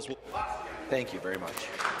Liberals will... Thank you very much.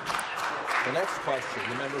 The next question,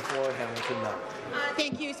 the member for Hamilton Mountain.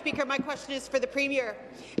 Thank you, Speaker. My question is for the Premier.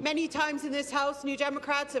 Many times in this House, New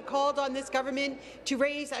Democrats have called on this government to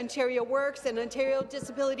raise Ontario Works and Ontario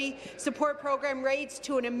Disability Support Program rates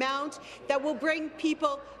to an amount that will bring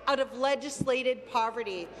people out of legislated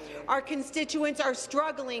poverty. Our constituents are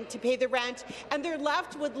struggling to pay the rent, and they're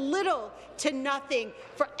left with little to nothing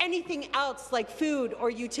for anything else like food or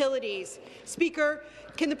utilities. Speaker,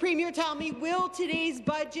 can the Premier tell me, will today's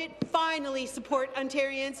budget finally support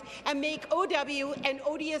Ontarians and make OW and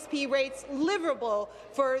ODSP rates livable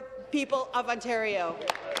for people of Ontario?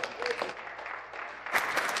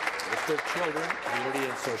 Minister of Children, Community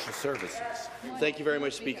and Social Services. Thank you very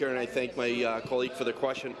much, Speaker, and I thank my colleague for the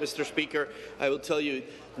question. Mr. Speaker, I will tell you,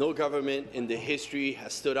 no government in the history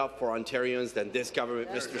has stood up for Ontarians than this government,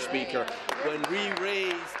 Mr. Speaker. When we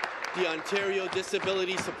raised the Ontario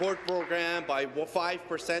Disability Support Program by 5%,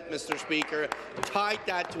 Mr. Speaker, tied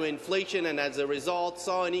that to inflation, and as a result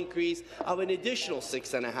saw an increase of an additional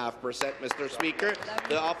 6.5%, Mr. Speaker.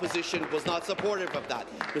 The opposition was not supportive of that.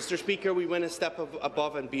 Mr. Speaker, we went a step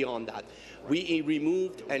above and beyond that. We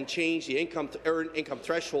removed and changed the earned income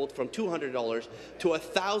threshold from $200 to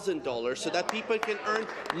 $1,000 so that people can earn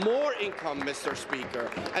more income, Mr. Speaker.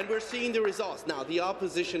 And we're seeing the results. Now, the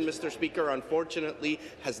opposition, Mr. Speaker, unfortunately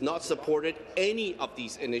has not supported any of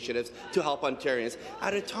these initiatives to help Ontarians.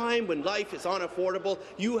 At a time when life is unaffordable,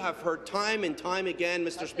 you have heard time and time again,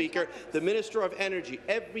 Mr. Speaker, the Minister of Energy,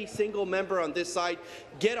 every single member on this side,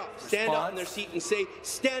 get up, stand up in their seat and say,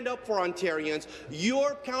 stand up for Ontarians.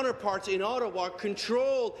 Your counterparts in Ottawa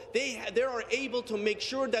control, they are able to make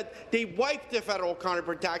sure that they wipe the federal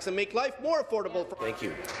counterpart tax and make life more affordable. Thank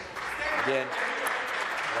you. Again,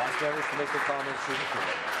 last members to make their comments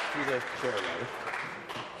through the chair.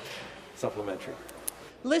 Supplementary.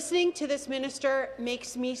 Listening to this minister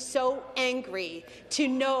makes me so angry to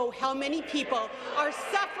know how many people are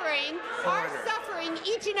suffering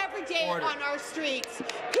each and every day on our streets.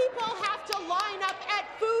 People have to line up at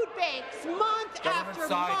food banks month after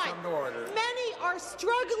month. Many are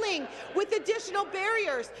struggling with additional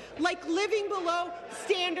barriers like living below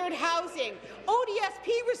standard housing.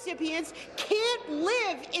 ODSP recipients can't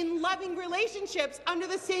live in loving relationships under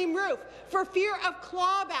the same roof for fear of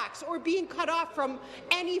clawbacks or being cut off from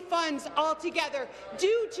any funds altogether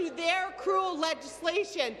due to their cruel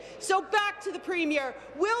legislation. So back to the Premier.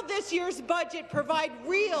 Will this year's budget provide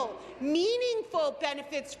real, meaningful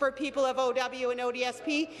benefits for people of OW and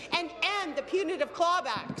ODSP and end the punitive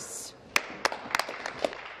clawbacks?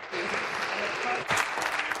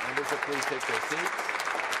 Members will please take their seats.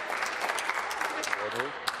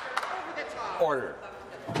 Order.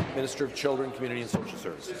 Minister of Children, Community and Social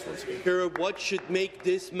Services. What should make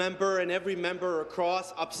this member and every member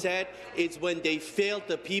across upset is when they failed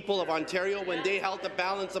the people of Ontario, when they held the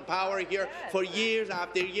balance of power here for years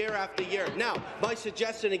after year after year. Now, my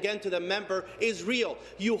suggestion again to the member is real.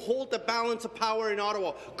 You hold the balance of power in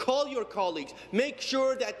Ottawa. Call your colleagues. Make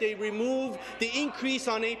sure that they remove the increase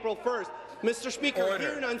on April 1st. Mr. Speaker,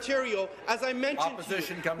 here in Ontario, as I mentioned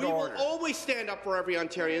we will always stand up for every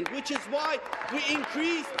Ontarian, which is why we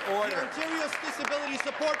increased the Ontario's Disability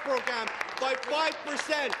Support Program by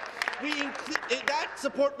 5%. That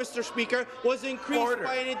support, Mr. Speaker, was increased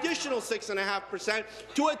by an additional 6.5%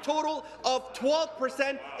 to a total of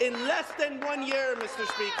 12% in less than 1 year, Mr.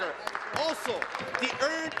 Speaker. Also, the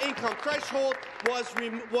earned income threshold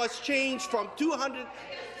was changed from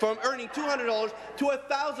earning $200 to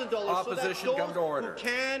 $1,000 so that those who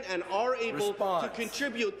can and are able to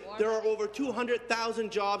contribute. There are over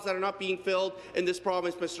 200,000 jobs that are not being filled in this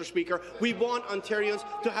province, Mr. Speaker. We want Ontarians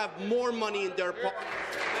to have more money in their pockets.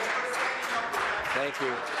 Thank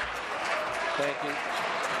you. Thank you.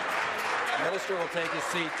 The Minister will take his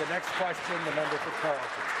seat. The next question, the member for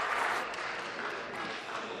Carleton.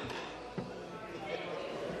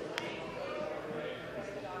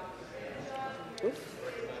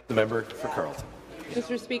 The member for Carleton.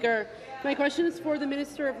 Mr. Speaker, my question is for the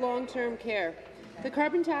Minister of Long-Term Care. The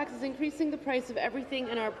carbon tax is increasing the price of everything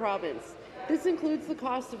in our province. This includes the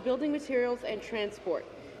cost of building materials and transport.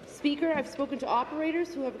 Speaker, I've spoken to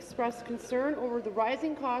operators who have expressed concern over the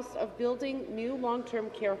rising costs of building new long-term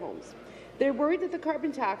care homes. They're worried that the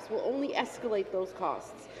carbon tax will only escalate those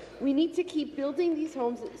costs. We need to keep building these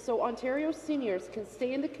homes so Ontario seniors can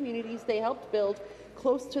stay in the communities they helped build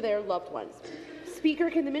close to their loved ones. Speaker,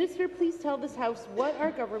 can the minister please tell this House what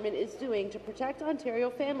our government is doing to protect Ontario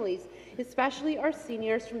families, especially our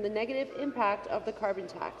seniors, from the negative impact of the carbon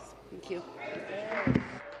tax? Thank you.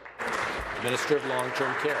 Minister of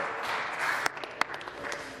Long-Term Care.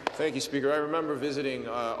 Thank you, Speaker. I remember visiting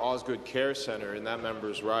Osgood Care Centre in that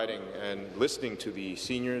member's riding and listening to the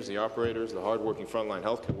seniors, the operators, the hardworking frontline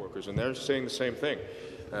healthcare workers, and they're saying the same thing.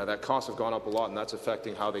 That costs have gone up a lot, and that's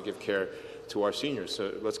affecting how they give care to our seniors.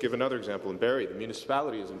 So let's give another example. In Barrie, the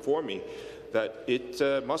municipality has informed me that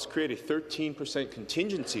it must create a 13%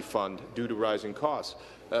 contingency fund due to rising costs.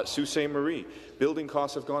 Sault Ste. Marie, building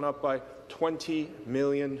costs have gone up by $20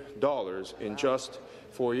 million in just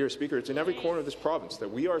 4 years. Speaker, it's in every corner of this province that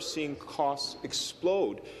we are seeing costs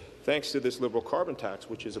explode thanks to this Liberal carbon tax,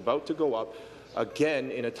 which is about to go up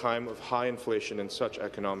again in a time of high inflation and such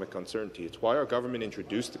economic uncertainty. It's why our government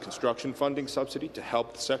introduced the construction funding subsidy to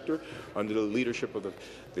help the sector under the leadership of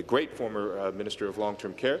the great former Minister of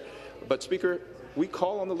Long-Term Care. But, Speaker, we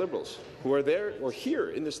call on the Liberals who are there or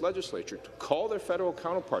here in this legislature to call their federal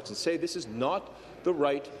counterparts and say this is not the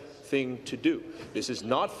right thing to do. This is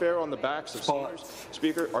not fair on the backs of seniors.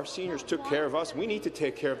 Speaker, our seniors took care of us. We need to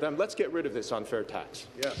take care of them. Let's get rid of this unfair tax.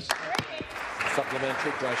 Yes.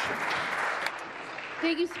 Supplementary question.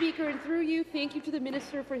 Thank you, Speaker, and through you, thank you to the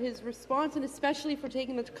Minister for his response and especially for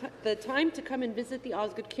taking the time to come and visit the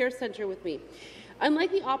Osgoode Care Centre with me.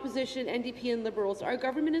 Unlike the opposition, NDP and Liberals, our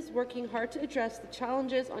government is working hard to address the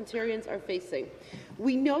challenges Ontarians are facing.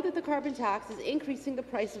 We know that the carbon tax is increasing the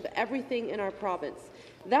price of everything in our province.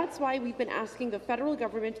 That's why we've been asking the federal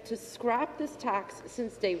government to scrap this tax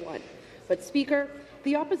since day one. But, Speaker,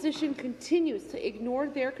 the opposition continues to ignore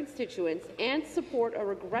their constituents and support a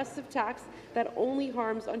regressive tax that only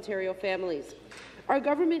harms Ontario families. Our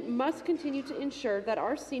government must continue to ensure that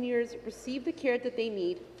our seniors receive the care that they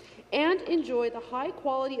need and enjoy the high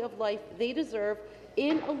quality of life they deserve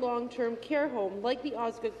in a long-term care home like the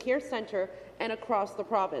Osgoode Care Centre and across the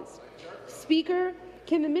province. Speaker,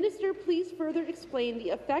 can the minister please further explain the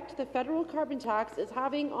effect the federal carbon tax is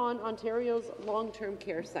having on Ontario's long-term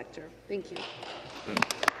care sector? Thank you.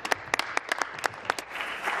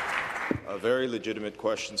 A very legitimate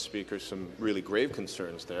question, Speaker. Some really grave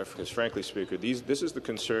concerns there, because frankly, Speaker, this is the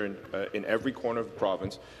concern in every corner of the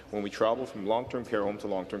province when we travel from long-term care home to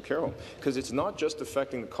long-term care home, because it's not just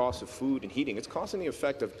affecting the cost of food and heating, it's causing the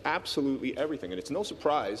effect of absolutely everything. And it's no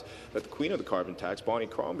surprise that the Queen of the Carbon Tax, Bonnie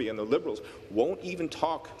Crombie, and the Liberals won't even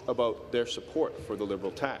talk about their support for the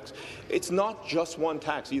Liberal tax. It's not just one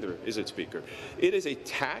tax either, is it, Speaker? It is a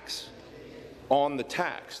tax on the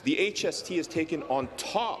tax. The HST is taken on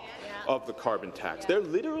top of the carbon tax. They're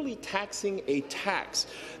literally taxing a tax.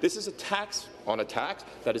 This is a tax on a tax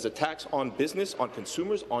that is a tax on business, on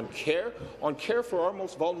consumers, on care for our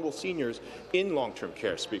most vulnerable seniors in long-term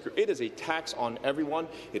care, Speaker. It is a tax on everyone.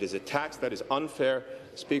 It is a tax that is unfair.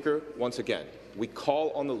 Speaker, once again, we call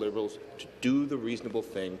on the Liberals to do the reasonable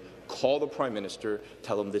thing. Call the Prime Minister,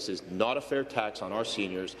 tell him this is not a fair tax on our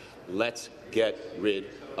seniors. Let's get rid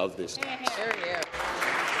of this tax.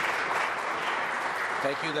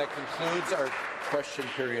 Thank you. That concludes our question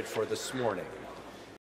period for this morning.